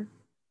care.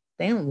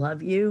 They don't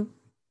love you.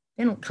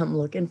 They don't come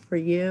looking for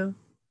you.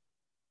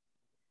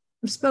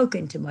 I've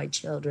spoken to my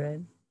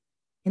children,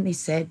 and they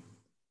said,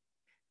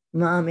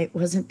 Mom, it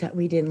wasn't that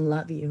we didn't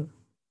love you.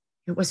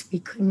 It was we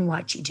couldn't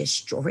watch you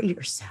destroy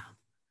yourself.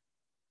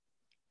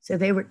 So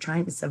they were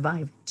trying to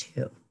survive it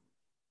too.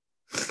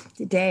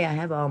 Today, I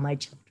have all my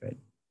children.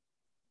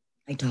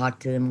 I talk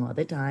to them all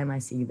the time. I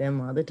see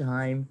them all the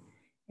time,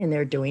 and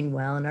they're doing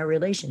well in our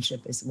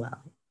relationship as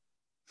well.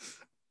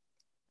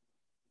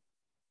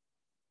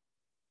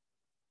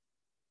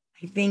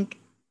 I think,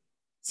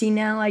 see,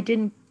 now I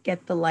didn't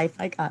get the life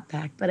I got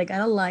back, but I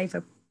got a life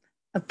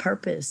of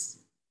purpose.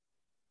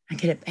 I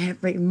get up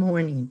every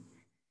morning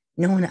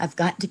knowing I've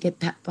got to get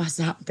that bus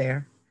out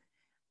there.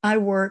 I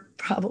work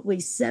probably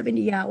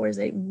 70 hours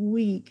a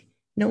week.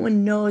 No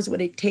one knows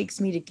what it takes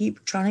me to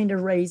keep trying to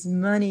raise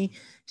money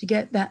to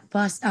get that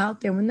bus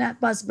out there. When that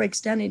bus breaks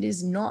down, it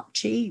is not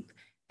cheap.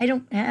 I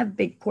don't have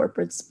big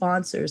corporate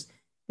sponsors.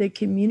 The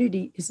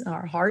community is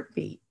our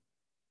heartbeat.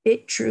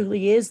 It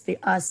truly is the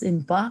us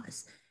in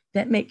bus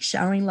that makes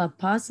Showering Love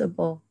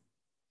possible.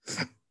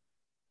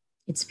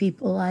 It's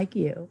people like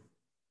you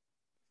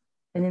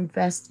and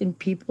invest in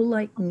people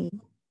like me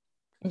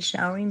and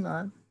Showering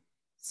Love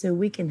so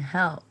we can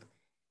help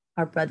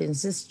our brothers and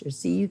sisters.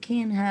 See, you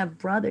can't have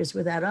brothers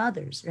without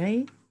others,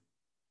 right? It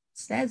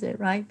says it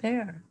right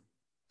there.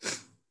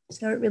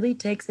 So it really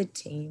takes a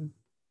team.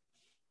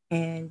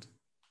 And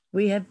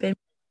we have been,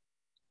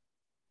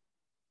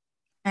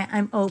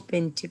 I'm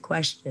open to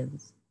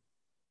questions.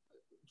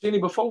 Jenny,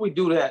 before we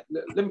do that,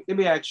 let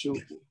me ask you,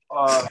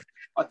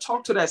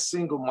 talk to that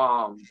single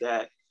mom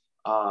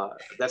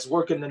that's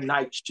working the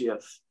night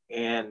shift,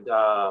 and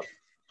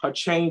her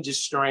change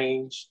is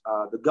strange.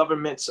 The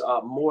government's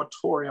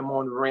moratorium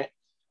on rent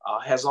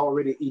has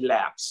already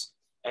elapsed,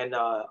 and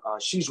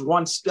she's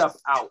one step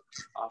out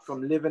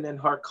from living in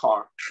her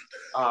car.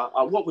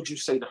 What would you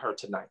say to her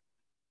tonight?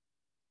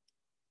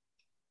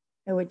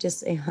 I would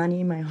just say,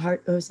 honey, my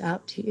heart goes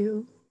out to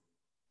you.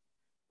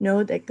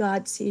 Know that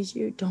God sees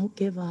you. Don't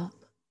give up.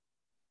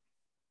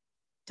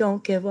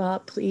 Don't give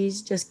up.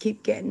 Please just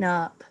keep getting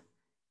up.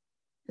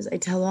 As I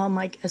tell all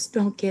my guests,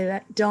 don't give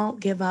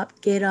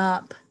up, get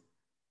up.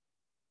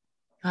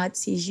 God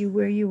sees you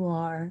where you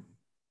are.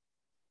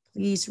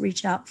 Please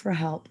reach out for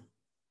help.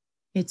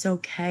 It's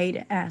okay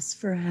to ask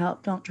for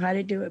help. Don't try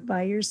to do it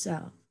by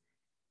yourself.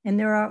 And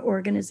there are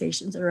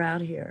organizations that are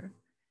out here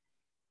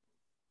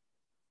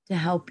to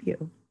help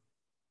you.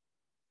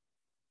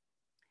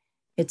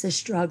 It's a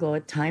struggle.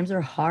 Times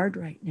are hard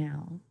right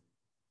now.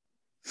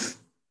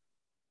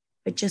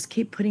 But just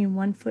keep putting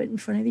one foot in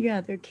front of the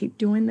other. Keep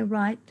doing the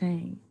right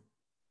thing.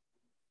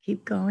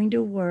 Keep going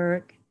to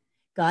work.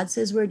 God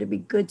says we're to be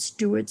good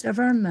stewards of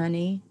our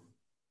money.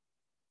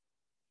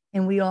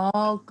 And we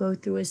all go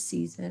through a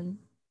season.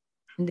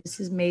 And this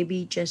is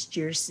maybe just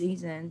your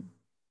season.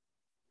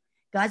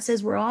 God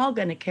says we're all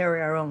going to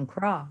carry our own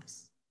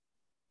cross.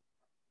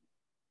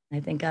 I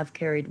think I've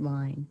carried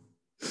mine.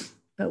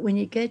 But when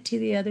you get to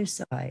the other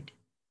side,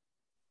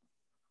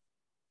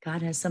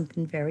 God has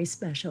something very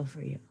special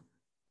for you.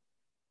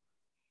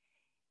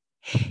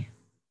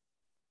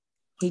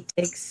 He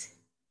takes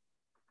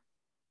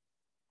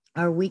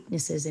our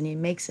weaknesses and he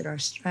makes it our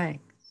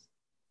strength.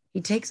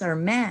 He takes our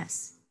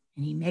mess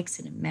and he makes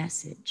it a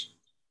message.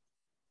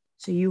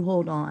 So you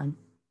hold on.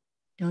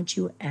 Don't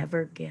you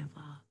ever give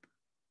up.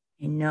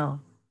 And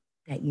know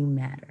that you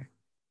matter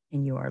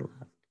and you are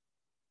loved.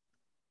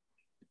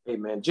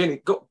 Amen.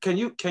 Jenny, can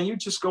you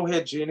just go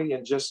ahead, Jenny,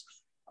 and just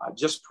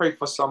pray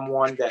for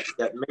someone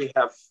that may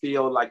have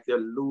feel like they're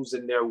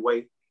losing their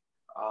way,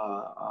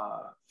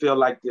 feel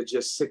like they're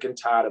just sick and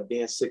tired of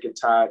being sick and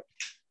tired,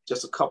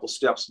 just a couple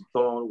steps from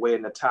throwing away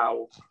in the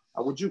towel.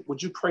 Would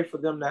you pray for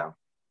them now?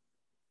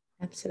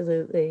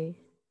 Absolutely.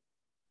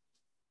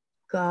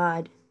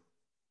 God,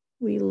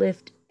 we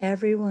lift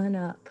everyone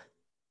up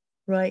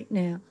right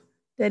now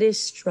that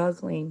is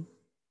struggling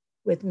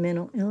with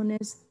mental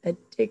illness,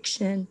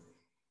 addiction.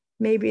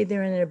 Maybe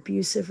they're in an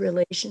abusive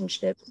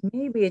relationship.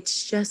 Maybe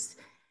it's just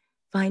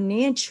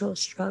financial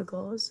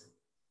struggles.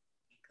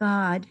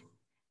 God,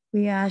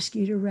 we ask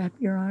you to wrap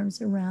your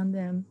arms around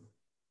them.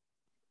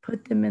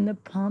 Put them in the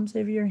palms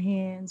of your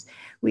hands.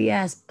 We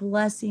ask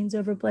blessings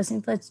over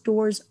blessings. Let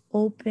doors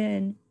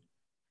open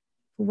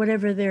for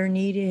whatever their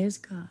need is,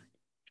 God.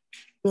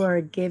 You are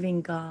a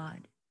giving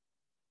God.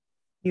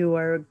 You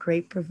are a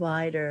great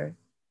provider.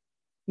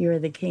 You are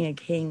the King of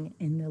Kings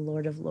and the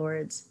Lord of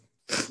Lords.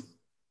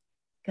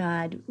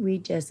 God, we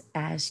just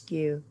ask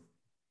you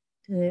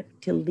to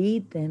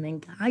lead them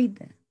and guide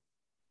them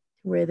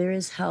to where there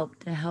is help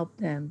to help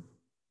them.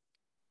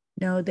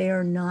 No, they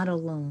are not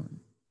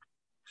alone.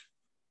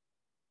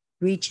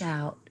 Reach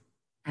out,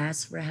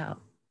 ask for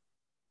help.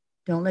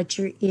 Don't let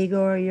your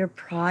ego or your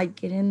pride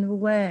get in the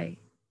way.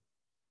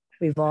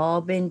 We've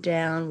all been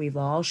down, we've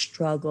all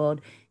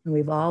struggled, and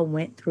we've all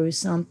went through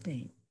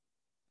something.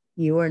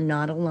 You are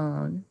not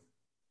alone.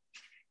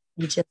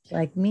 And just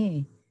like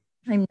me,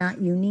 I'm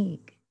not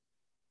unique.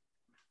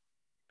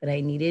 But I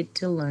needed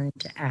to learn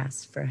to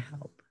ask for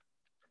help.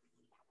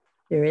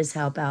 There is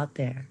help out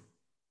there.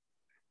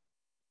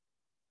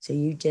 So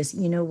you just,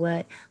 you know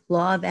what?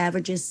 Law of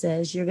averages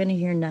says you're going to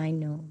hear 9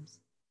 no's.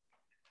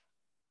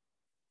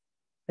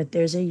 But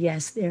there's a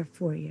yes there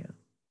for you.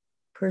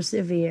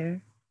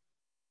 Persevere.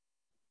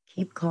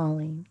 Keep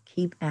calling.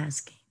 Keep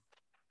asking.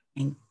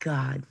 And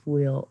God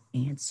will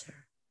answer.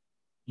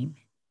 Amen.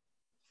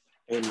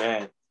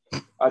 Amen.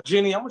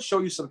 Jeannie, I'm going to show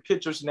you some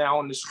pictures now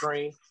on the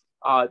screen.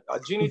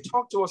 Jeannie,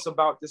 talk to us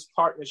about this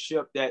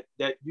partnership that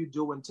you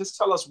do, and just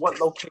tell us what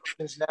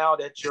locations now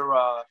that you're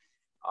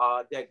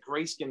that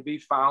Grace can be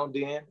found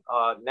in.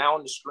 Now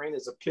on the screen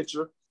is a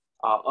picture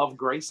of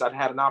Grace. I've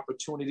had an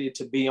opportunity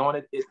to be on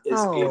it. It is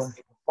a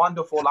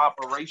wonderful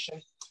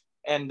operation.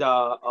 And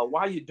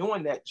while you're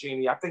doing that,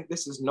 Jeannie, I think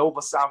this is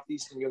Nova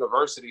Southeastern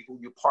University who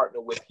you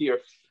partner with here.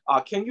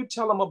 Can you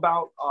tell them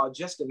about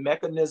just the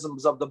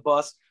mechanisms of the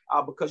bus?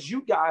 Because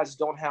you guys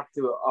don't have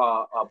to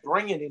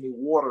bring in any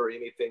water or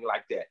anything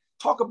like that.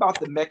 Talk about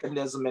the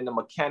mechanism and the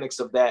mechanics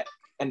of that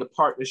and the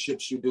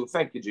partnerships you do.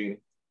 Thank you, Jeannie.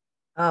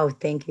 Oh,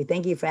 thank you.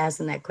 Thank you for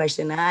asking that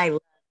question. I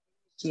love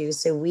you.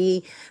 So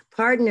we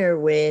partner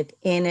with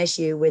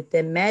NSU with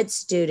the med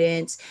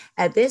students.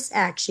 This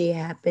actually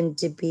happened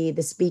to be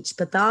the speech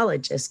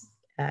pathologist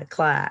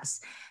class.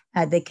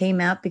 They came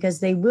out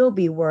because they will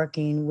be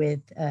working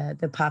with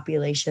the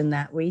population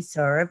that we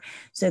serve.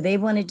 So they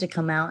wanted to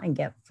come out and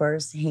get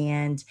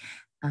firsthand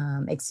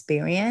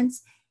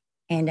experience.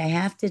 And I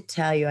have to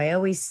tell you, I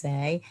always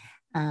say,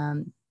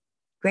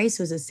 Grace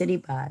was a city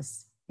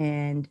bus.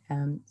 And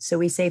so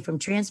we say from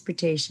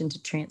transportation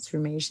to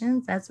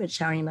transformation. That's what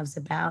Showering Love's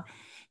about.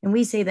 And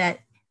we say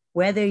that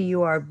whether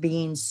you are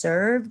being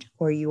served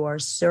or you are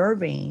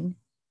serving,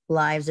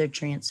 lives are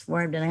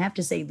transformed. And I have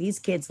to say, these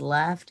kids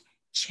left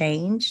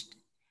changed.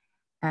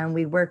 And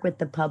we work with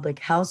the public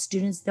health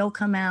students. They'll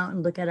come out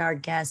and look at our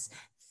guests'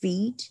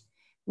 feet.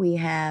 We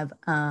have,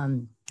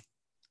 NSU,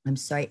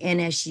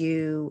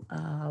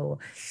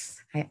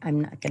 I'm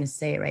not going to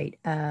say it right.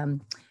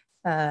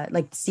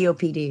 Like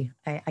COPD.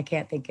 I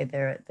can't think of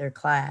their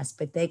class,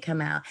 but they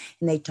come out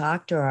and they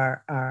talk to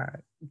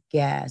our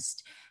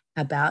guest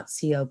about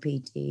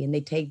COPD, and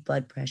they take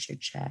blood pressure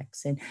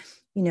checks. And,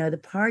 you know, the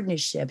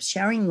partnerships,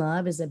 Showering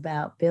Love is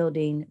about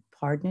building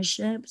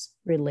partnerships,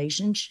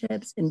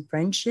 relationships, and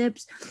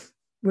friendships.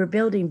 We're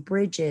building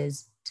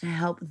bridges to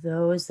help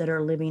those that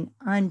are living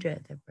under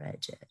the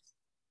bridges,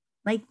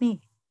 like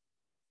me.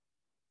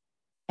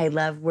 I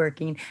love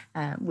working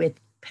with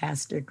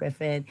Pastor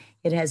Griffin.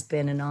 It has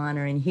been an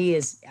honor. And he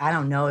is, I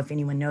don't know if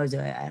anyone knows,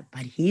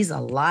 but he's a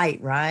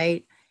light,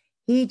 right?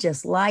 He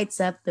just lights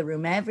up the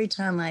room. Every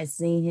time I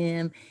see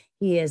him,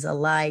 he is a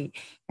light.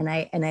 And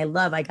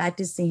I got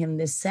to see him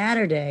this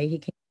Saturday. He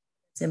came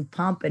in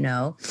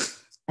Pompano.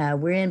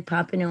 We're in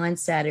Pompano on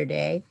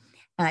Saturday.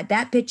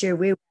 That picture,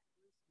 we were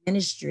in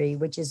ministry,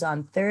 which is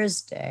on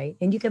Thursday.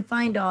 And you can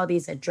find all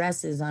these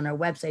addresses on our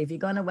website. If you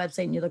go on our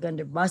website and you look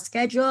under bus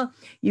schedule,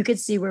 you can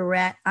see where we're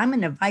at. I'm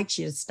going to invite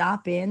you to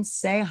stop in,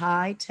 say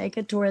hi, take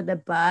a tour of the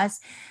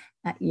bus.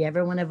 You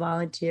ever want to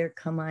volunteer,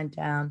 come on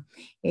down.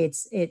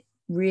 It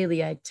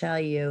really, I tell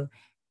you,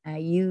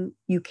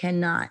 you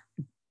cannot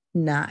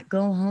not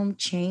go home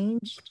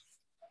changed.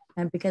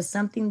 And because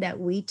something that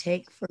we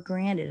take for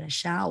granted, a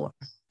shower.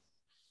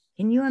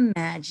 Can you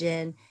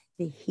imagine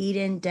the heat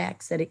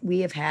index that we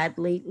have had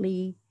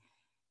lately?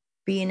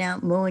 Being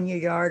out mowing your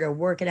yard or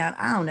working out,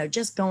 I don't know,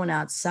 just going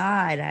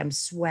outside, I'm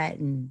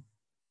sweating.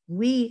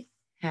 We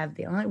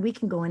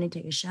can go in and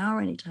take a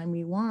shower anytime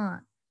we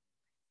want.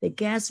 The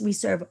guests we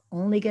serve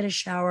only get a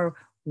shower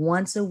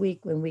once a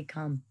week when we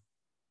come.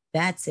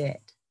 That's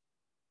it.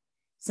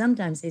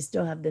 Sometimes they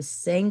still have the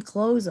same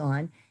clothes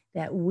on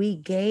that we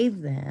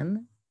gave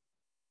them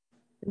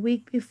the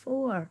week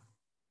before.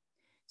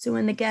 So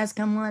when the guests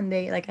come on,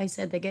 they, like I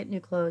said, they get new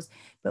clothes,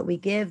 but we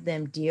give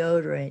them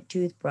deodorant,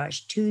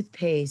 toothbrush,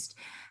 toothpaste,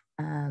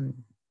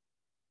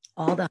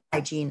 all the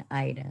hygiene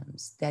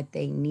items that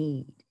they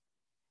need.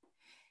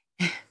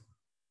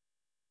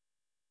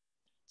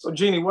 So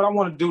Jeannie, what I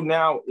want to do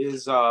now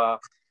is on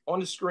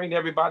the screen,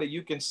 everybody,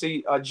 you can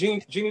see,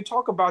 Jeannie,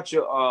 talk about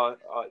your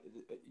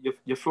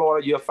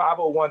Florida, your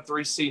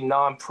 501(c)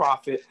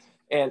 nonprofit.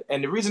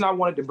 And the reason I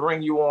wanted to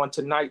bring you on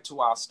tonight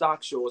to our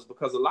stock show is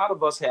because a lot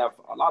of us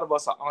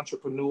are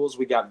entrepreneurs.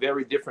 We got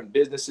very different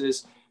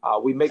businesses.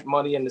 We make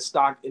money in the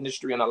stock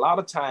industry. And a lot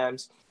of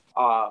times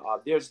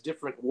there's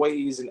different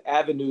ways and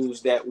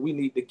avenues that we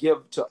need to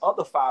give to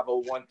other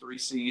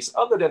 501(c)s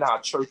other than our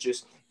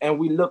churches. And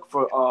we look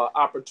for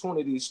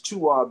opportunities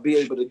to be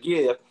able to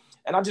give.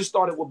 And I just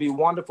thought it would be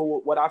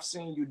wonderful what I've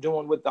seen you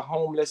doing with the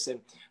homeless and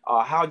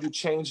how you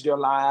changed their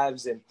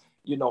lives. And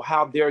you know,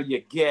 how they're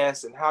your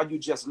guests and how you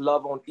just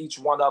love on each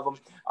one of them.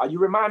 You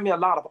remind me a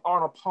lot of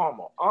Arnold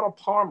Palmer. Arnold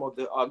Palmer,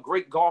 the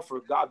great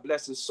golfer, God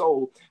bless his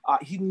soul,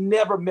 he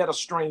never met a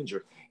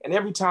stranger. And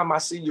every time I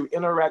see you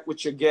interact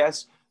with your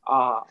guests,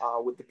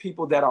 with the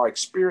people that are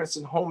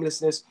experiencing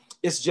homelessness,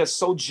 it's just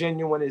so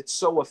genuine. It's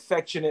so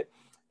affectionate.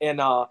 And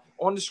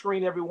on the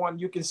screen, everyone,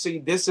 you can see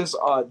this is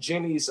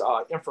Jenny's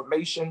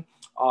information.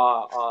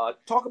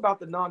 Talk about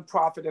the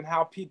nonprofit and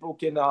how people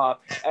can,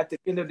 at the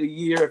end of the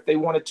year, if they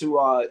wanted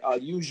to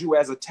use you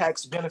as a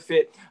tax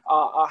benefit,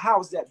 how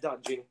is that done,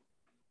 Jenny?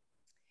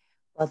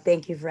 Well,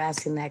 thank you for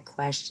asking that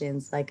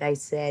question. Like I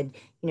said,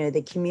 you know,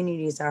 the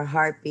community is our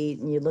heartbeat,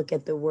 and you look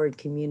at the word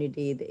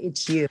community,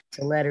 it's you,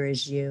 the letter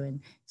is you.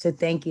 And so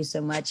thank you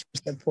so much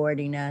for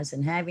supporting us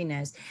and having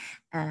us.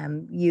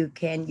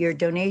 Your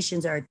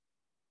donations are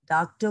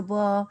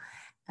deductible.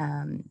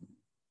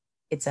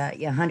 It's a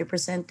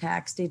 100%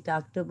 tax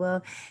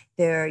deductible.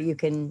 There you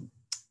can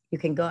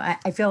go.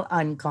 I feel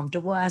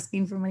uncomfortable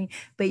asking for money,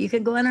 but you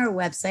can go on our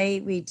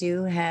website. We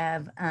do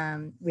have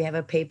we have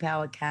a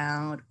PayPal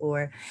account,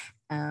 or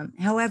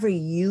however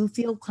you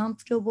feel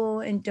comfortable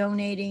in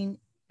donating.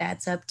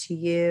 That's up to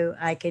you.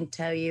 I can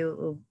tell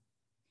you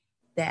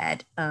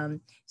that.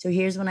 So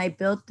here's when I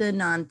built the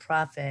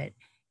nonprofit,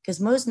 because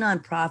most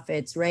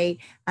nonprofits, right?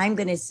 I'm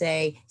going to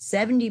say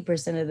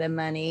 70% of the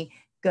money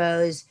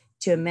goes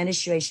to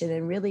administration,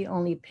 and really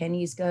only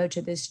pennies go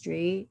to the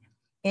street.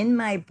 In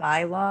my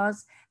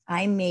bylaws,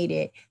 I made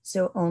it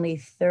so only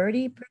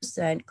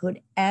 30%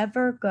 could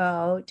ever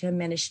go to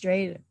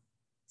administrative.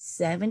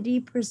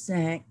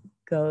 70%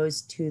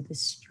 goes to the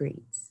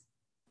streets.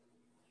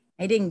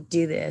 I didn't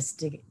do this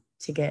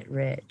to get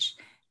rich.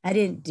 I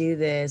didn't do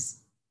this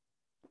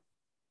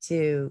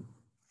to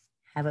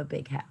have a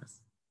big house.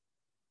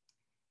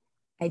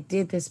 I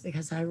did this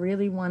because I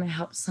really want to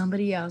help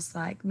somebody else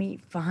like me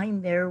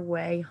find their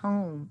way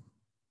home.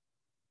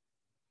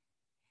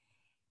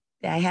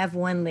 I have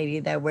one lady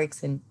that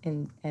works and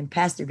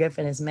Pastor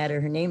Griffin has met her.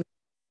 Her name,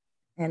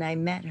 and I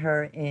met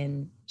her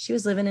she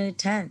was living in a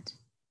tent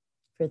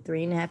for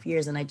 3.5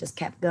 years, and I just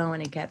kept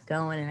going and kept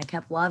going, and I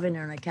kept loving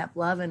her, and I kept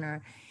loving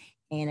her,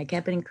 and I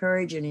kept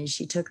encouraging her, and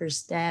she took her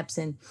steps,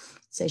 and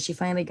so she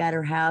finally got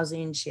her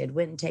housing. She had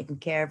went and taken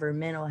care of her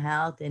mental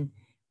health, and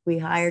we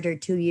hired her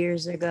 2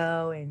 years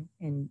ago,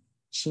 and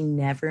she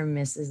never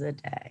misses a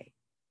day.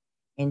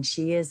 And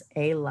she is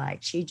a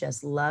light. She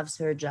just loves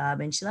her job.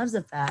 And she loves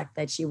the fact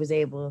that she was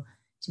able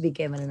to be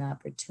given an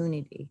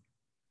opportunity.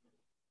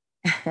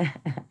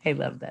 I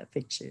love that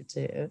picture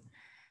too.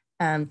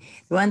 The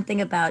one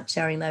thing about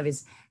showering love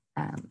is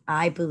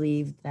I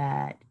believe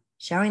that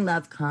showering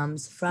love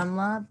comes from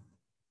love.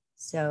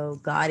 So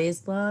God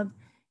is love.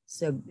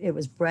 So it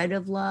was bred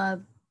of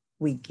love.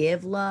 We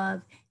give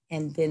love.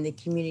 And then the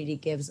community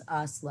gives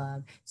us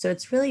love. So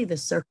it's really the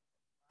circle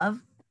of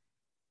love.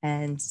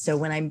 And so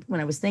when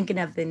I was thinking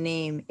of the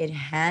name, it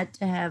had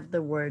to have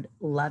the word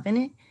love in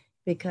it,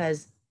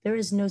 because there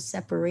is no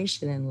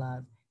separation in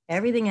love.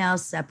 Everything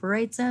else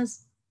separates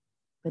us,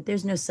 but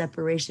there's no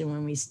separation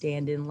when we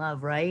stand in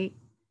love, right?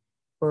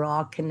 We're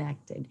all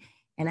connected.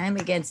 And I'm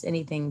against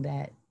anything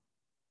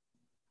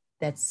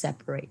that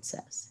separates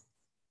us.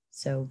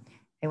 So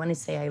I want to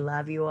say I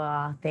love you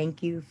all.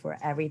 Thank you for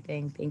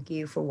everything. Thank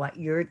you for what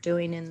you're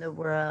doing in the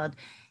world.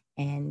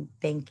 And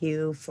thank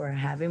you for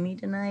having me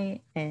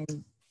tonight.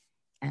 And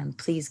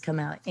please come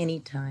out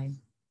anytime.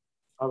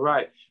 All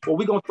right. Well,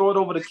 we're going to throw it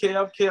over to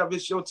Kev. Kev,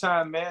 it's your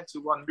time, man,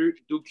 to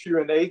do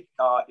Q&A.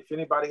 If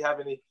anybody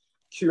have any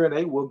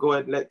Q&A, we'll go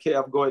ahead and let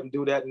Kev go ahead and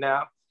do that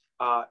now.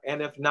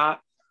 And if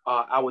not,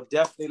 I would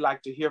definitely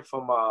like to hear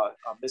from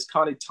Ms.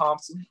 Connie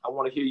Thompson. I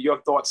want to hear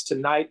your thoughts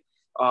tonight.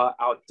 I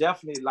would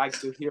definitely like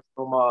to hear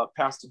from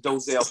Pastor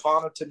Dozell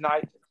Bonner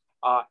tonight,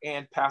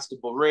 and Pastor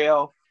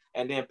Burrell,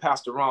 and then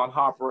Pastor Ron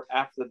Harper.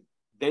 After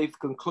they've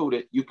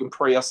concluded, you can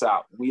pray us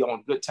out. We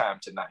on good time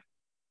tonight.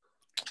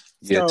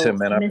 Yeah, Tim,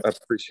 man, I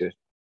appreciate it.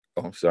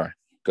 Oh, I'm sorry.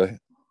 Go ahead.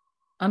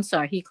 I'm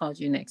sorry. He called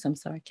you next. I'm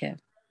sorry, Kev.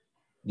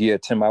 Yeah,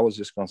 Tim, I was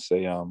just going to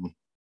say,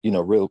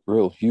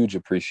 real huge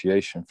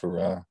appreciation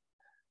for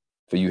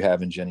you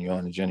having Jenny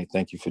on. And Jenny,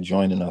 thank you for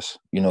joining us,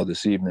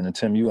 this evening. And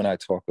Tim, you and I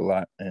talk a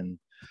lot. And,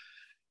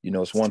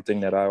 it's one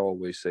thing that I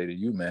always say to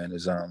you, man,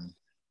 is,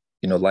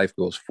 life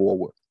goes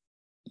forward,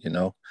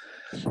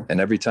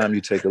 and every time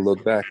you take a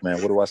look back,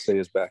 man, what do I say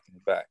is back in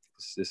the back?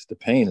 It's just the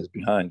pain is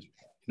behind you.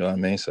 You know what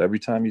I mean? So every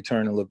time you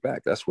turn and look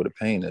back, that's where the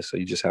pain is. So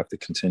you just have to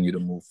continue to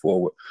move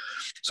forward.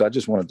 So I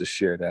just wanted to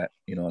share that,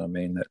 you know what I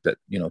mean? That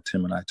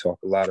Tim and I talk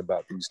a lot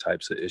about these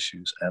types of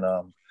issues.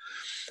 And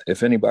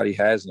if anybody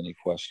has any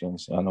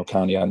questions, I know,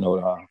 Connie,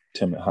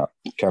 Tim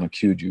kind of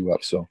queued you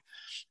up. So,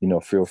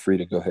 feel free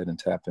to go ahead and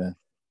tap in.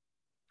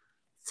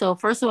 So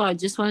first of all, I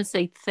just want to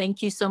say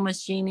thank you so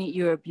much, Jeannie.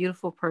 You're a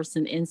beautiful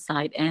person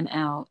inside and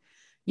out.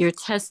 Your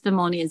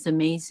testimony is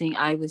amazing.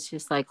 I was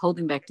just like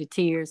holding back the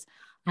tears.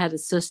 I had a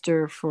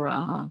sister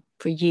for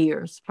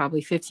years,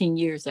 probably 15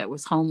 years, that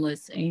was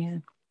homeless,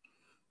 and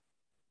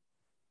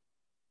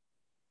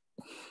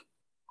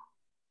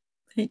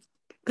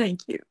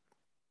thank you.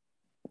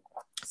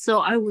 So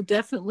I will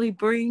definitely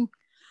bring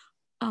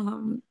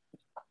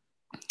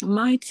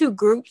my two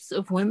groups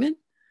of women,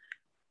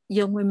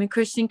 Young Women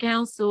Christian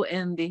Council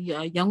and the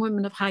Young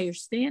Women of Higher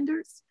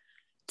Standards,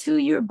 to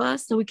your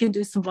bus so we can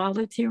do some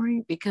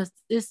volunteering, because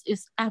this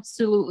is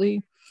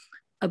absolutely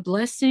a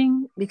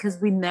blessing, because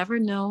we never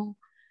know.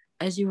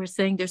 As you were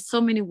saying, there's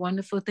so many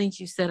wonderful things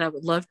you said. I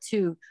would love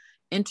to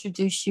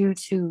introduce you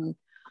to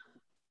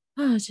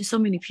just so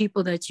many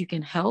people that you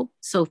can help.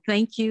 So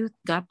thank you.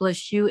 God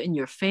bless you and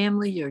your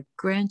family, your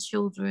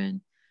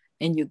grandchildren,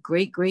 and your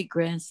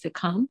great-great-grands to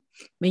come.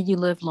 May you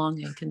live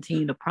long and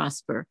continue to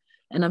prosper.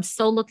 And I'm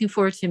so looking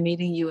forward to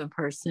meeting you in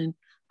person.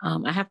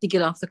 I have to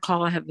get off the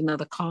call. I have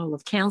another call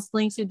of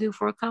counseling to do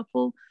for a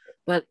couple,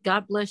 but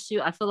God bless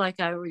you. I feel like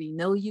I already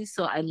know you,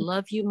 so I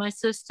love you, my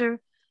sister.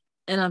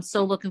 And I'm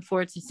so looking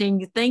forward to seeing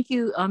you. Thank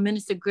you,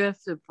 Minister Griff,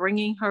 for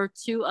bringing her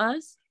to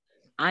us.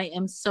 I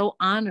am so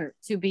honored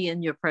to be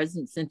in your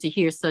presence and to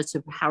hear such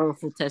a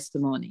powerful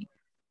testimony.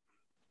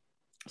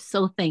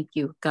 So thank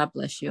you. God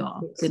bless you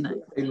all. Good night.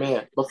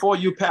 Amen. Before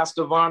you,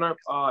 Pastor Varner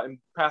and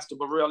Pastor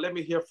Burrell, let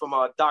me hear from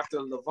Dr.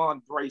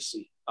 LaVon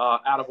Bracy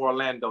out of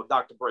Orlando.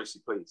 Dr. Bracy,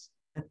 please.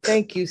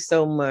 Thank you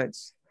so much.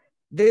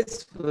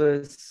 This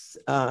was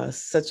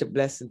such a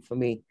blessing for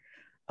me.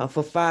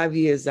 For 5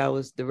 years, I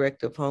was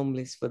director of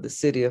homeless for the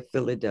city of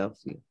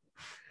Philadelphia.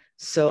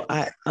 So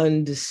I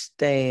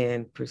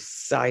understand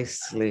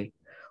precisely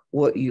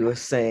what you are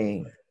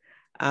saying.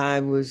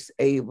 I was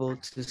able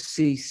to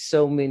see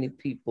so many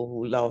people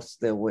who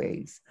lost their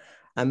ways.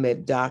 I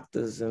met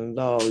doctors and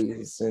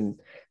lawyers and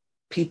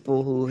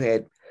people who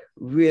had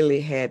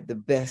really had the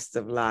best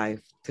of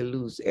life to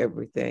lose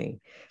everything.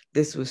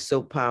 This was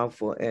so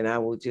powerful, and I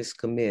will just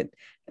commit.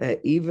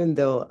 Even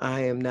though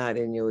I am not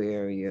in your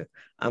area,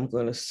 I'm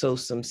going to sow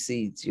some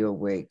seeds your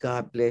way.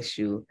 God bless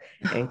you,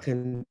 and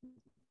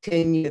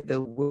continue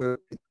the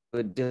work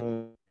you're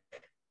doing,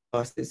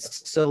 because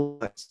it's so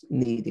much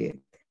needed.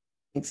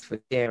 Thanks for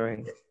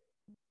sharing.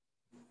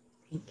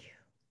 Thank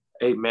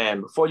you.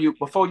 Amen. Before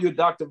you,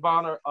 Dr.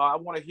 Varner, I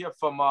want to hear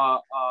from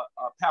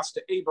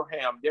Pastor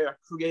Abraham. They're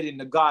creating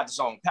the God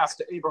Zone.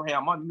 Pastor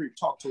Abraham, unmute.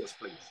 Talk to us,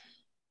 please.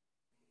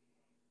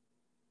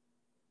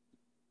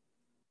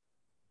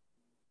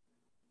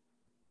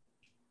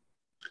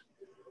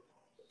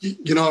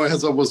 You know,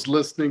 as I was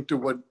listening to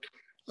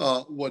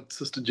what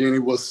Sister Jeannie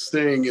was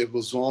saying, it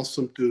was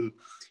awesome to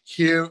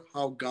hear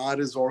how God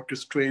is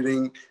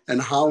orchestrating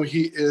and how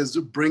He is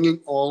bringing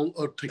all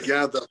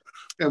together.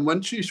 And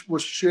when she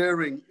was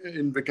sharing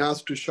in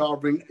regards to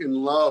showering in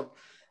love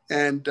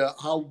and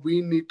how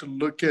we need to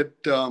look at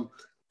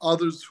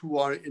others who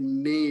are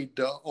in need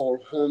or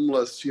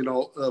homeless, you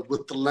know,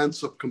 with the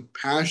lens of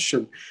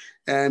compassion,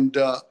 and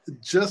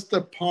just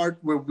the part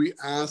where we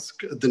ask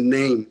the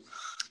name.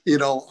 You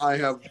know, I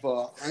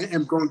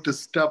am going to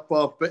step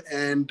up,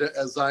 and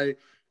as I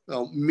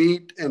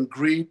meet and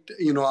greet,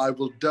 you know, I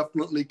will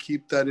definitely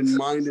keep that in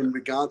mind in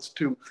regards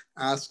to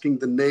asking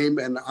the name.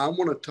 And I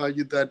want to tell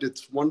you that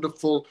it's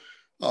wonderful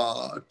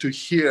to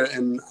hear.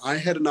 And I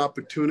had an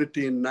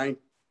opportunity in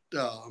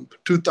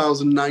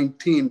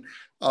 2019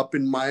 up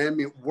in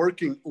Miami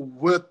working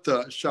with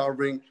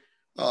Showering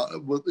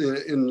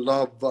in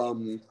Love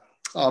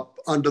up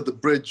under the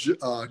bridge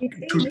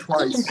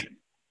twice.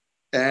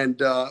 And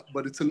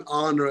but it's an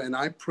honor, and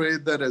I pray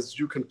that as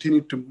you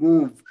continue to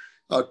move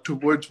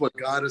towards what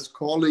God is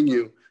calling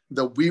you,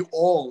 that we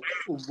all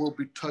will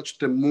be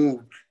touched and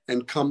moved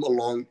and come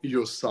along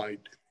your side.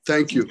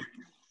 Thank you.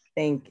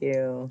 Thank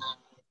you.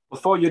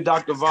 Before you,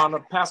 Dr.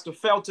 Varner, Pastor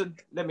Felton,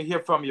 let me hear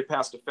from you,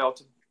 Pastor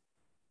Felton.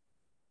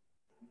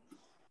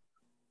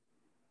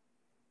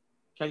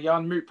 Can you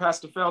unmute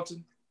Pastor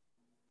Felton?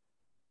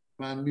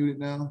 Am I unmuted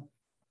now?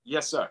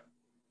 Yes, sir.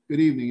 Good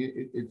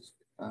evening.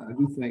 I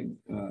do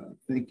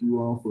thank you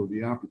all for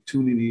the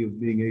opportunity of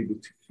being able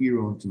to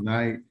hear on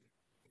tonight.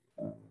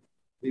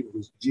 It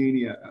was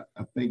Jeannie.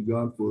 I thank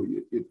God for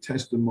your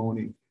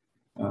testimony,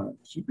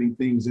 keeping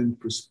things in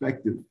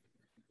perspective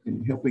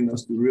and helping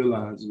us to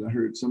realize, as I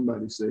heard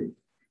somebody say,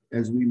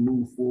 as we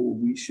move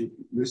forward, we should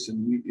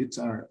listen. It's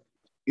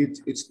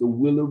the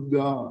will of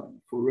God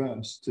for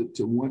us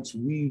to once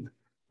we've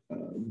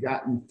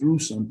gotten through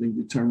something,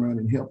 to turn around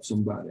and help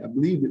somebody. I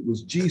believe it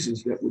was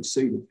Jesus that would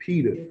say to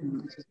Peter,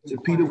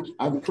 Peter,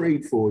 I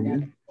prayed for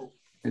you.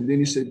 And then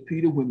he said,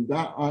 Peter, when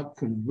thou art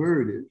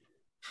converted,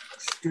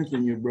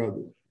 strengthen your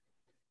brother.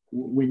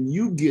 When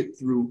you get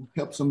through,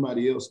 help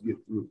somebody else get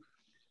through.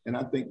 And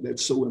I think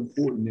that's so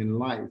important in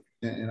life.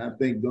 And I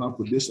thank God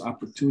for this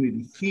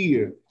opportunity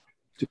here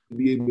to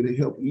be able to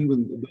help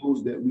even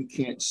those that we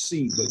can't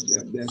see,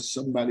 but there's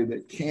somebody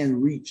that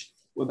can reach.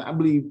 Well, I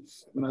believe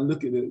when I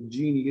look at it,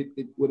 Jeannie,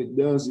 what it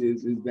does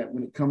is that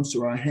when it comes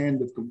to our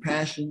hand of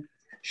compassion,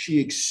 she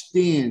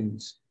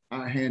extends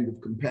our hand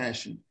of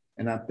compassion.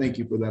 And I thank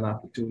you for that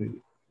opportunity.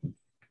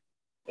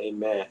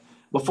 Amen.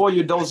 Before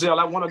you, Dozell,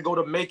 I want to go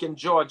to Macon,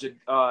 Georgia.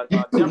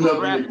 Deborah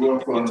Bradley,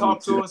 can you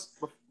talk to us?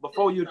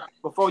 Before you,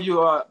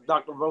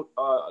 Dr.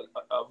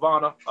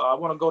 Varner, I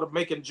want to go to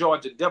Macon,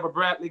 Georgia. Deborah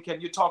Bradley, can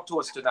you talk to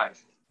us tonight?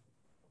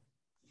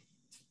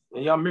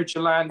 Can you unmute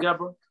your line,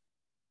 Deborah?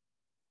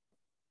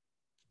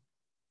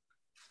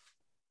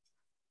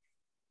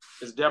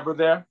 Is Deborah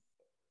there?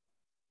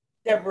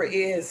 Deborah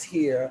is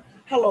here.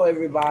 Hello,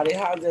 everybody.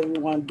 How's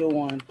everyone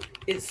doing?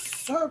 It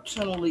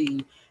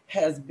certainly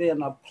has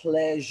been a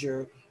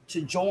pleasure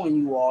to join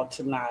you all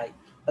tonight.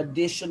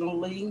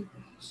 Additionally,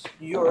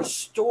 your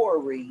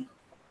story,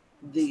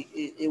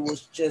 it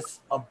was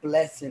just a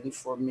blessing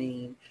for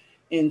me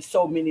in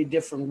so many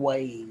different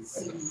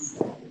ways.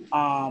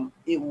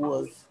 It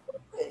was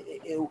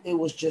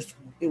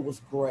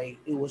great.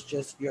 It was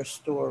just your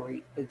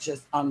story. It's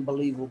just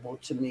unbelievable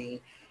to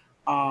me.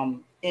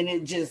 And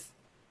it just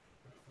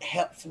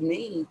helps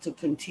me to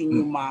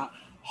continue my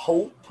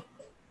hope,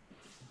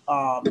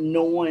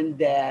 knowing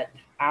that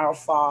our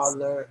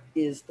Father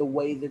is the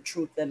way, the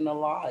truth, and the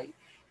light.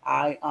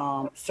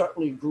 I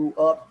certainly grew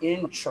up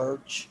in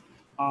church,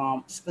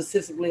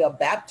 specifically a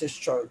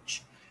Baptist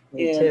church,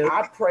 and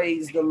I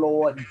praise the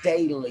Lord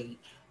daily.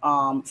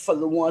 For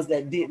the ones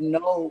that didn't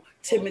know,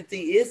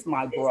 Timothy is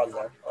my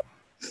brother,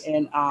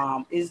 and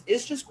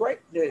it's just great.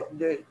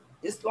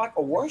 It's like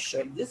a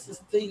worship. This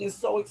thing is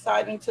so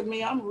exciting to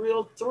me. I'm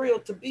real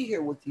thrilled to be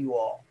here with you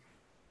all.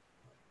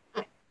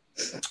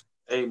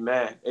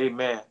 Amen.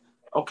 Amen.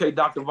 Okay,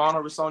 Dr.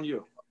 Varner, it's on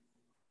you.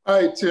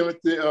 All right,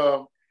 Timothy.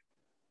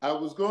 I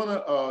was going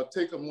to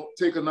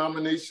take a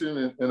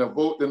nomination and a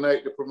vote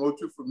tonight to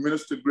promote you from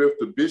Minister Griff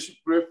to Bishop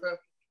Griffin.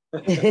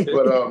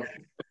 But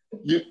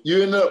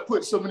you end up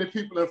putting so many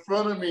people in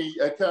front of me.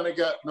 I kind of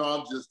got, no,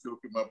 I'm just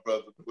joking, my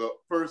brother. But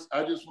first,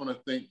 I just want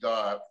to thank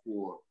God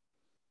for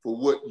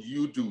what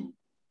you do.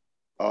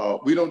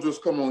 We don't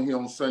just come on here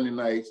on Sunday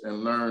nights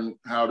and learn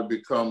how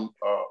to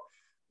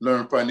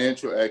learn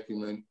financial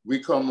acumen. We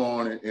come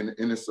on and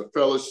it's a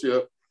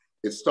fellowship.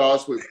 It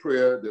starts with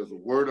prayer. There's a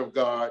word of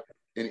God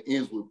and it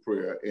ends with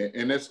prayer.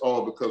 And that's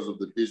all because of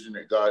the vision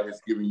that God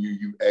has given you.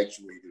 You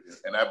actuated it.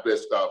 And I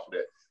bless God for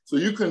that. So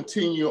you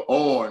continue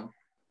on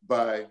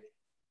by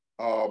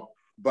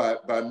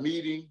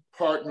meeting,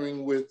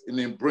 partnering with, and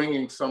then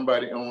bringing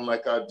somebody on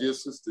like our dear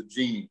sister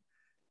Jeannie.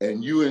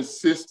 And you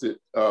insisted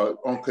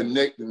on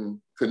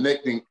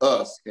connecting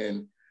us.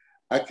 And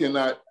I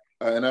cannot,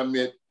 and I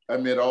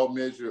met all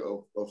measure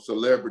of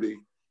celebrity.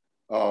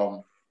 I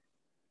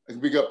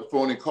can pick up the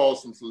phone and call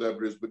some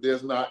celebrities, but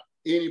there's not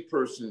any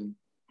person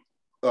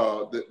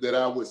that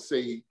I would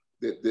say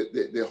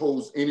that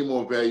holds any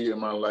more value in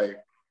my life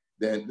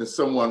than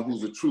someone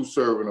who's a true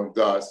servant of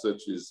God,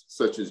 such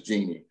as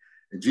Jeannie.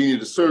 And Jeannie,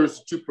 the service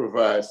that you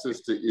provide,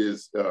 sister,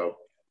 is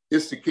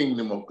it's the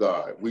kingdom of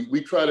God.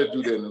 We try to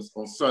do that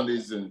on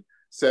Sundays and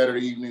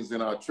Saturday evenings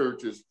in our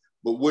churches,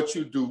 but what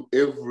you do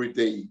every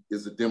day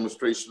is a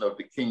demonstration of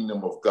the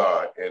kingdom of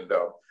God. And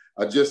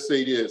I just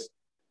say this,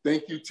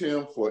 thank you,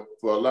 Tim, for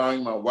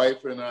allowing my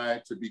wife and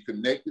I to be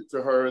connected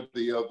to her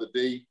the other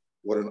day.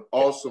 What an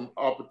awesome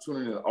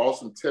opportunity, an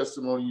awesome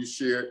testimony you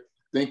shared.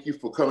 Thank you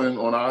for coming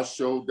on our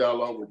show,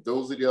 Dialogue with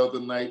Dozy the other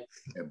night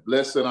and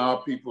blessing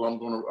our people. I'm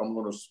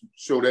gonna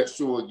show that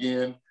show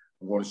again.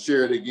 I'm going to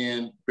share it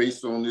again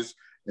based on this.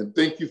 And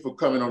thank you for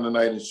coming on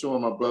tonight and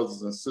showing my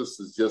brothers and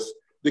sisters just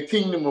the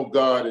kingdom of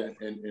God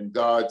and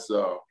God's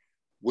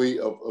way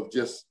of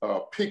just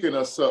picking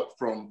us up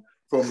from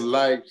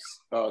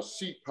life's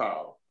sheep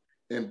pile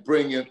and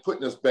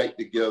putting us back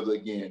together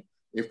again.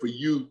 And for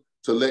you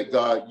to let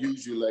God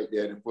use you like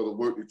that and for the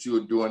work that you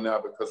are doing now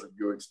because of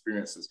your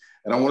experiences.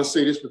 And I want to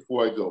say this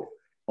before I go.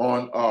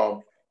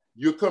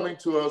 You're coming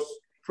to us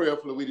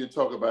prayerfully, we didn't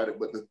talk about it,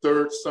 but the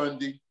third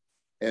Sunday,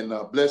 and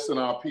blessing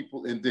our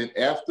people. And then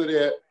after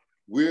that,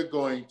 we're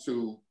going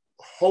to,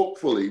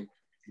 hopefully,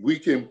 we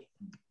can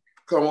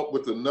come up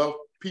with enough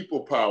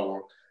people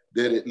power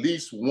that at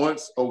least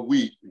once a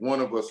week, one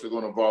of us are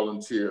going to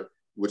volunteer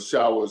with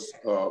showers,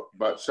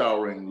 about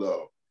showering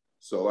love.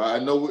 So I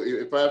know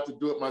if I have to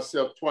do it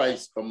myself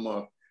twice a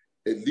month,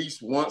 at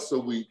least once a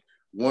week,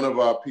 one of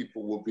our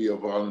people will be a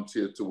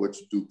volunteer to what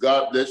you do.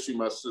 God bless you,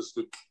 my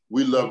sister.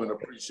 We love and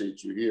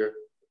appreciate you here.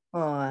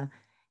 Oh,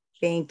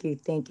 thank you.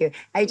 Thank you.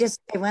 I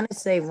want to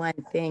say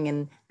one thing,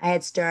 and I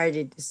had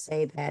started to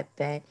say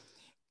that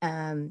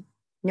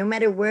no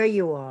matter where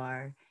you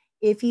are,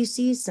 if you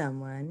see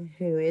someone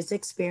who is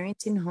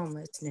experiencing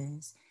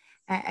homelessness,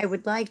 I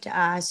would like to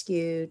ask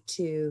you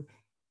to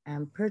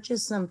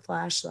purchase some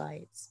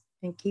flashlights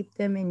and keep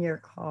them in your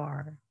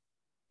car.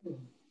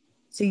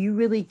 So you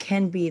really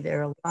can be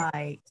their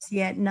light.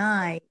 See, at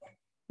night,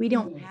 we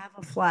don't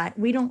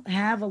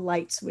have a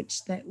light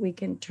switch that we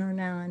can turn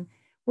on.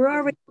 We're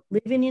already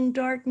living in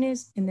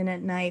darkness, and then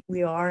at night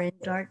we are in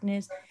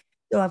darkness.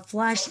 So a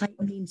flashlight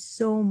means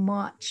so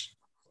much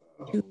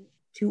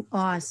to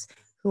us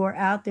who are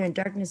out there in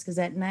darkness, because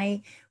at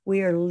night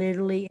we are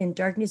literally in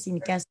darkness,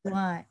 and guess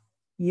what?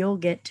 You'll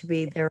get to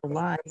be their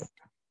light.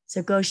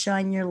 So go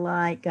shine your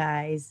light,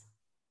 guys.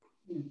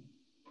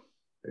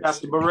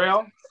 Pastor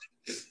Burrell.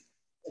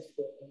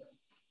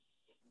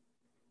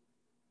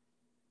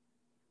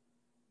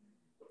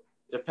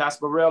 If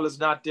Pastor Burrell is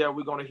not there,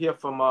 we're going to hear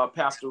from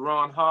Pastor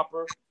Ron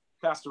Harper.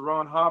 Pastor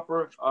Ron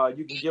Harper,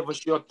 you can give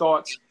us your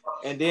thoughts.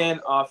 And then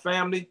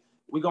family,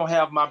 we're going to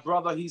have my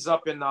brother. He's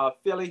up in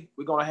Philly.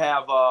 We're going to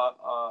have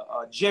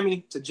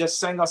Jimmy to just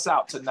sing us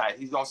out tonight.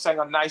 He's going to sing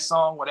a nice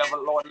song, whatever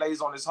the Lord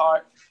lays on his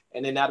heart.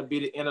 And then that'll be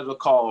the end of the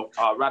call.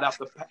 Right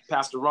after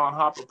Pastor Ron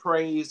Harper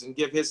prays and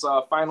give his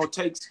final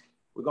takes,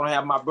 we're going to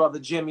have my brother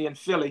Jimmy in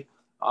Philly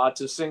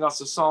to sing us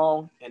a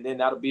song. And then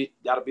that'll be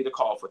the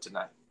call for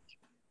tonight.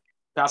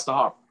 Pastor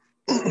Harper.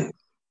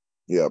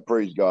 Yeah,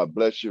 praise God.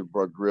 Bless you,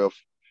 Brother Griff.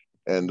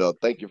 And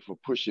thank you for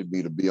pushing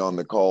me to be on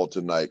the call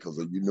tonight, because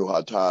you knew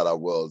how tired I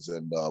was.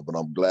 And but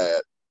I'm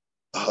glad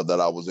that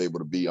I was able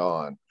to be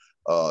on.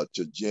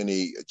 To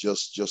Jenny,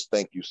 just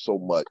thank you so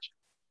much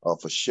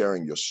for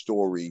sharing your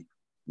story.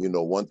 You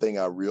know, one thing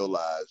I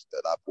realized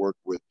that I've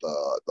worked with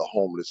the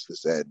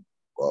homelessness and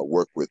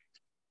worked with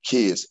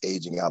kids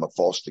aging out of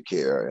foster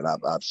care, and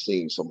I've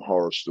seen some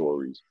horror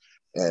stories.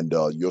 And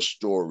your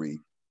story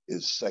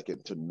is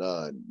second to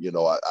none. You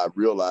know, I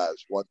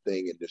realized one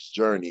thing in this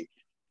journey,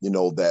 you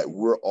know, that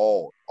we're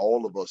all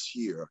of us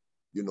here,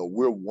 you know,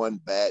 we're one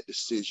bad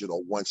decision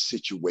or one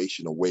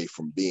situation away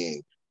from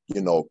being,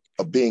 you know,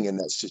 being in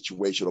that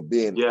situation or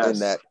being in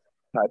that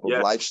type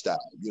of lifestyle.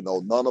 You know,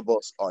 none of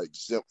us are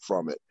exempt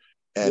from it.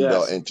 And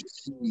and to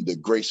see the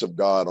grace of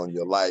God on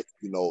your life,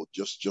 you know,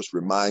 just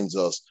reminds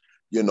us,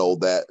 you know,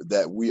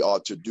 that we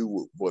ought to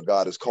do what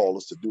God has called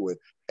us to do. It.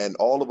 And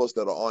all of us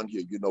that are on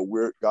here, you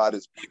know, God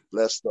has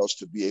blessed us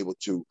to be able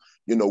to,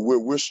 you know,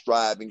 we're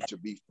striving to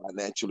be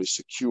financially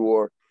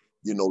secure,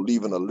 you know,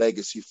 leaving a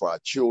legacy for our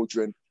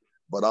children.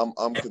 But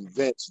I'm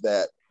convinced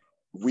that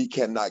we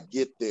cannot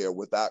get there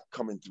without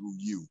coming through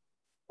you,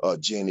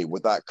 Jenny,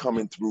 without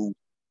coming through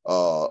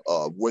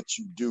what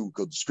you do,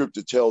 because the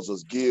scripture tells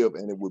us give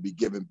and it will be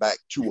given back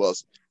to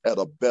us at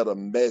a better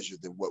measure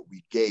than what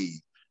we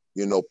gave,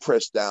 you know,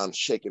 pressed down,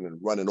 shaken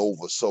and running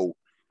over. So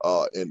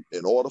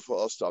in order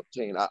for us to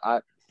obtain,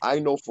 I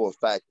know for a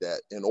fact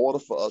that in order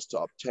for us to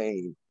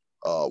obtain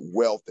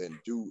wealth and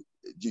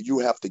you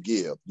have to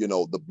give. You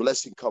know, the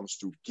blessing comes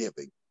through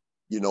giving,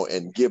 you know,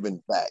 and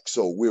giving back.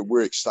 So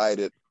we're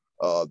excited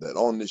that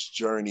on this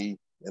journey,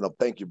 and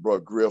thank you,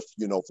 Brother Griff,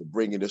 you know, for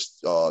bringing this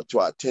to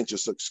our attention.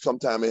 So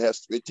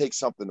sometimes it takes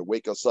something to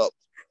wake us up,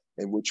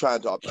 and we're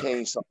trying to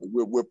obtain something.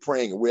 We're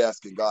praying and we're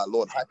asking God,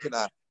 Lord, how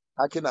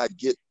can I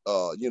get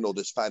you know,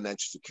 this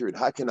financial security?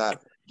 How can I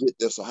get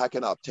this, or how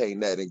can I obtain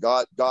that? And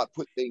God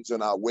put things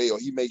in our way, or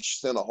he may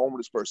send a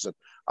homeless person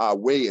our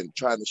way and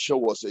trying to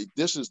show us, hey,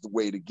 this is the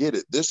way to get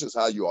it. This is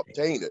how you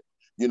obtain it.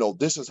 You know,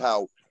 this is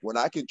how, when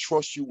I can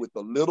trust you with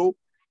a little,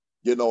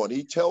 you know, and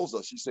he tells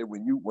us, he said,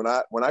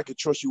 when I can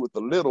trust you with a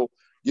little,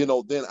 you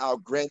know, then I'll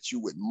grant you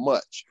with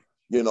much,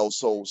 you know.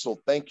 So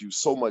thank you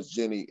so much,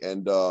 Jenny.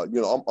 And,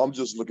 you know, I'm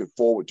just looking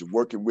forward to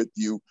working with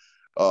you.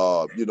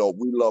 You know,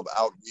 we love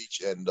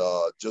outreach, and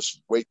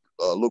just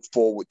look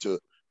forward to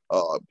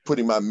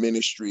putting my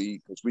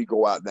ministry, because we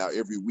go out now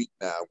every week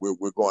now.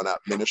 We're going out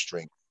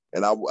ministering,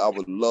 and I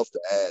would love to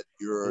add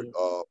your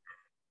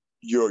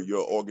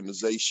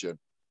organization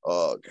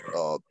to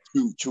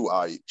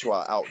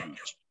our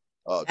outreach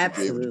to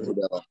be able to do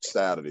that on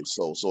Saturday.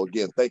 So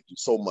again, thank you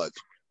so much,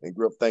 and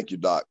Griff, thank you,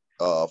 Doc,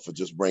 for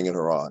just bringing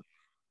her on.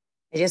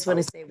 I just want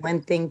to say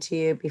one thing to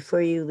you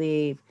before you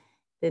leave.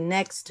 The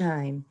next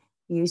time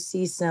you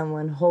see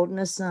someone holding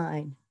a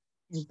sign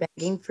and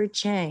begging for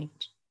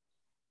change,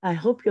 I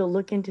hope you'll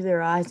look into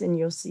their eyes and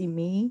you'll see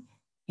me,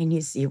 and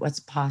you see what's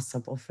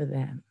possible for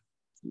them.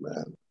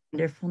 Man.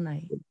 Wonderful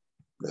night.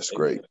 That's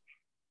great.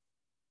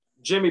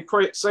 Jimmy,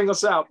 sing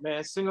us out,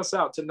 man. Sing us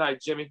out tonight,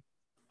 Jimmy.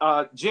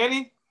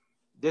 Jenny,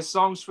 this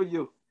song's for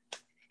you.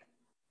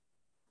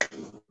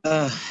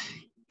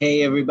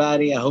 Hey,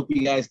 everybody. I hope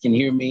you guys can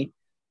hear me.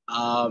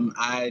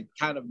 I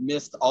kind of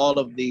missed all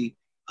of the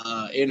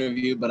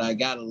interview, but I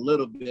got a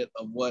little bit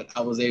of what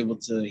I was able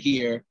to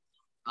hear.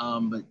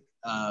 But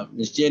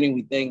Ms. Jenny,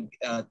 we thank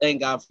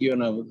God for you.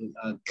 And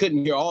I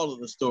couldn't hear all of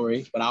the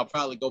story, but I'll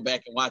probably go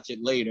back and watch it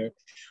later.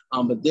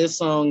 But this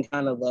song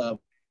kind of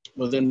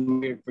was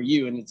in here for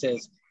you, and it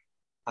says,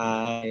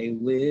 I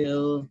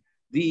will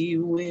be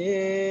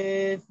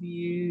with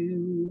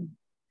you.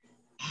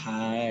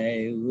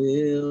 I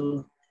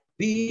will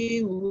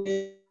be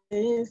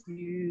with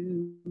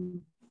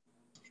you.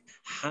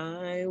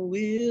 I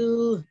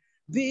will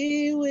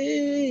be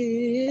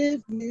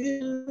with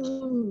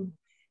you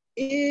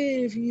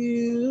if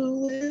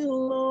you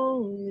will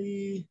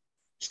only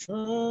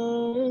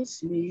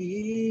trust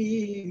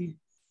me,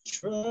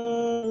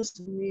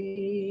 trust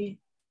me,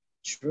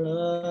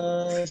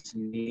 trust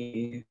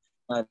me.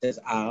 I says,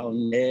 I'll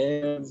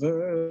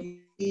never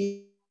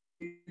leave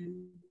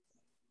you.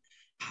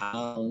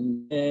 I'll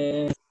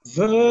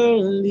never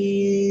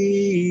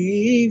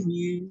leave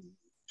you.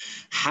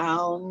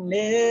 I'll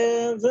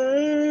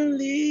never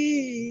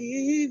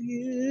leave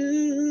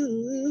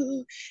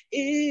you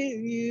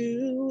if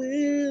you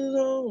will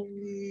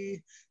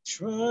only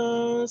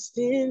trust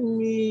in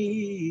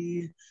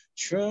me,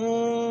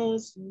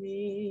 trust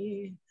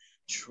me,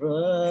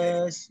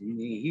 trust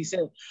me. He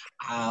said,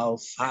 I'll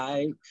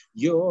fight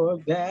your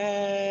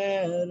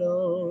battles.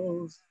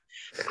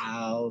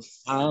 I'll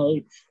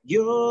fight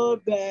your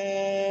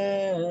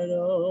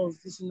battles.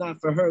 This is not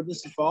for her.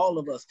 This is for all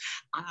of us.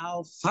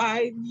 I'll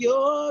fight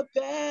your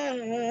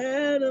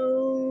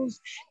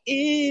battles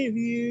if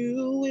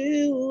you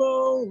will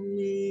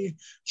only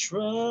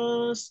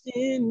trust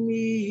in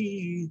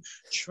me.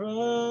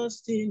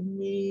 Trust in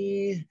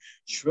me.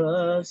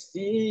 Trust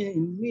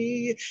in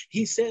me.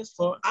 He says,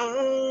 for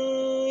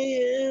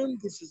I am,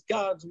 this is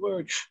God's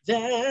word, that I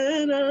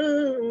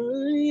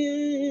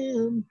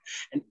am,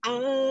 and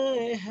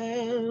I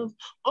have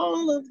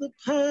all of the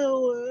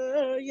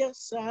power.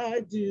 Yes, I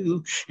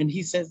do. And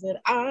he says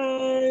that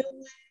I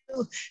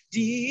will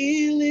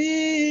deliver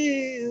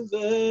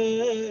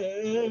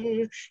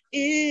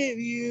if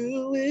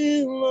you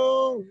will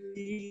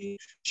only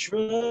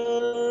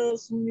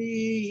trust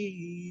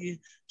me.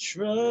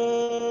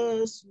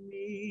 Trust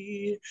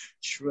me.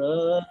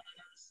 Trust me.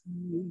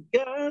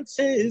 God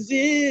says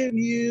if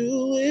you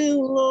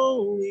will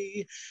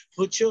only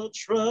put your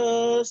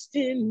trust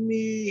in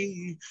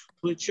me,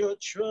 put your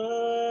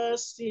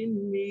trust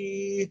in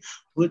me,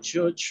 put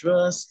your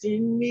trust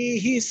in me.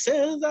 He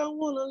says, I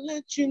want to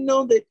let you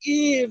know that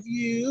if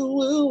you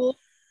will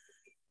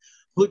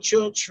put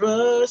your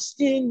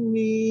trust in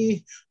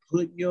me,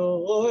 put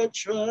your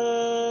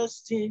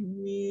trust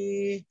in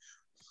me,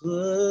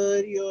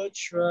 put your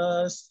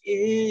trust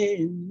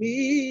in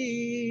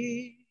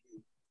me.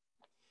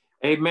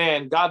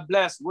 Amen. God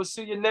bless. We'll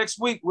see you next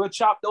week. We'll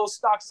chop those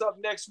stocks up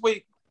next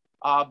week.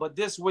 But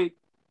this week,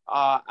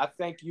 I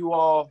think you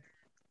all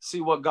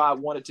see what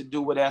God wanted to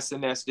do with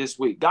SNS this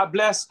week. God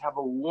bless. Have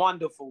a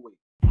wonderful week.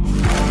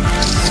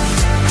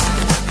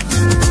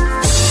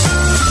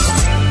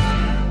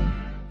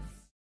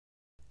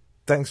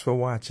 Thanks for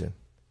watching.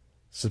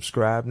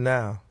 Subscribe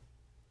now.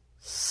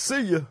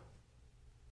 See ya.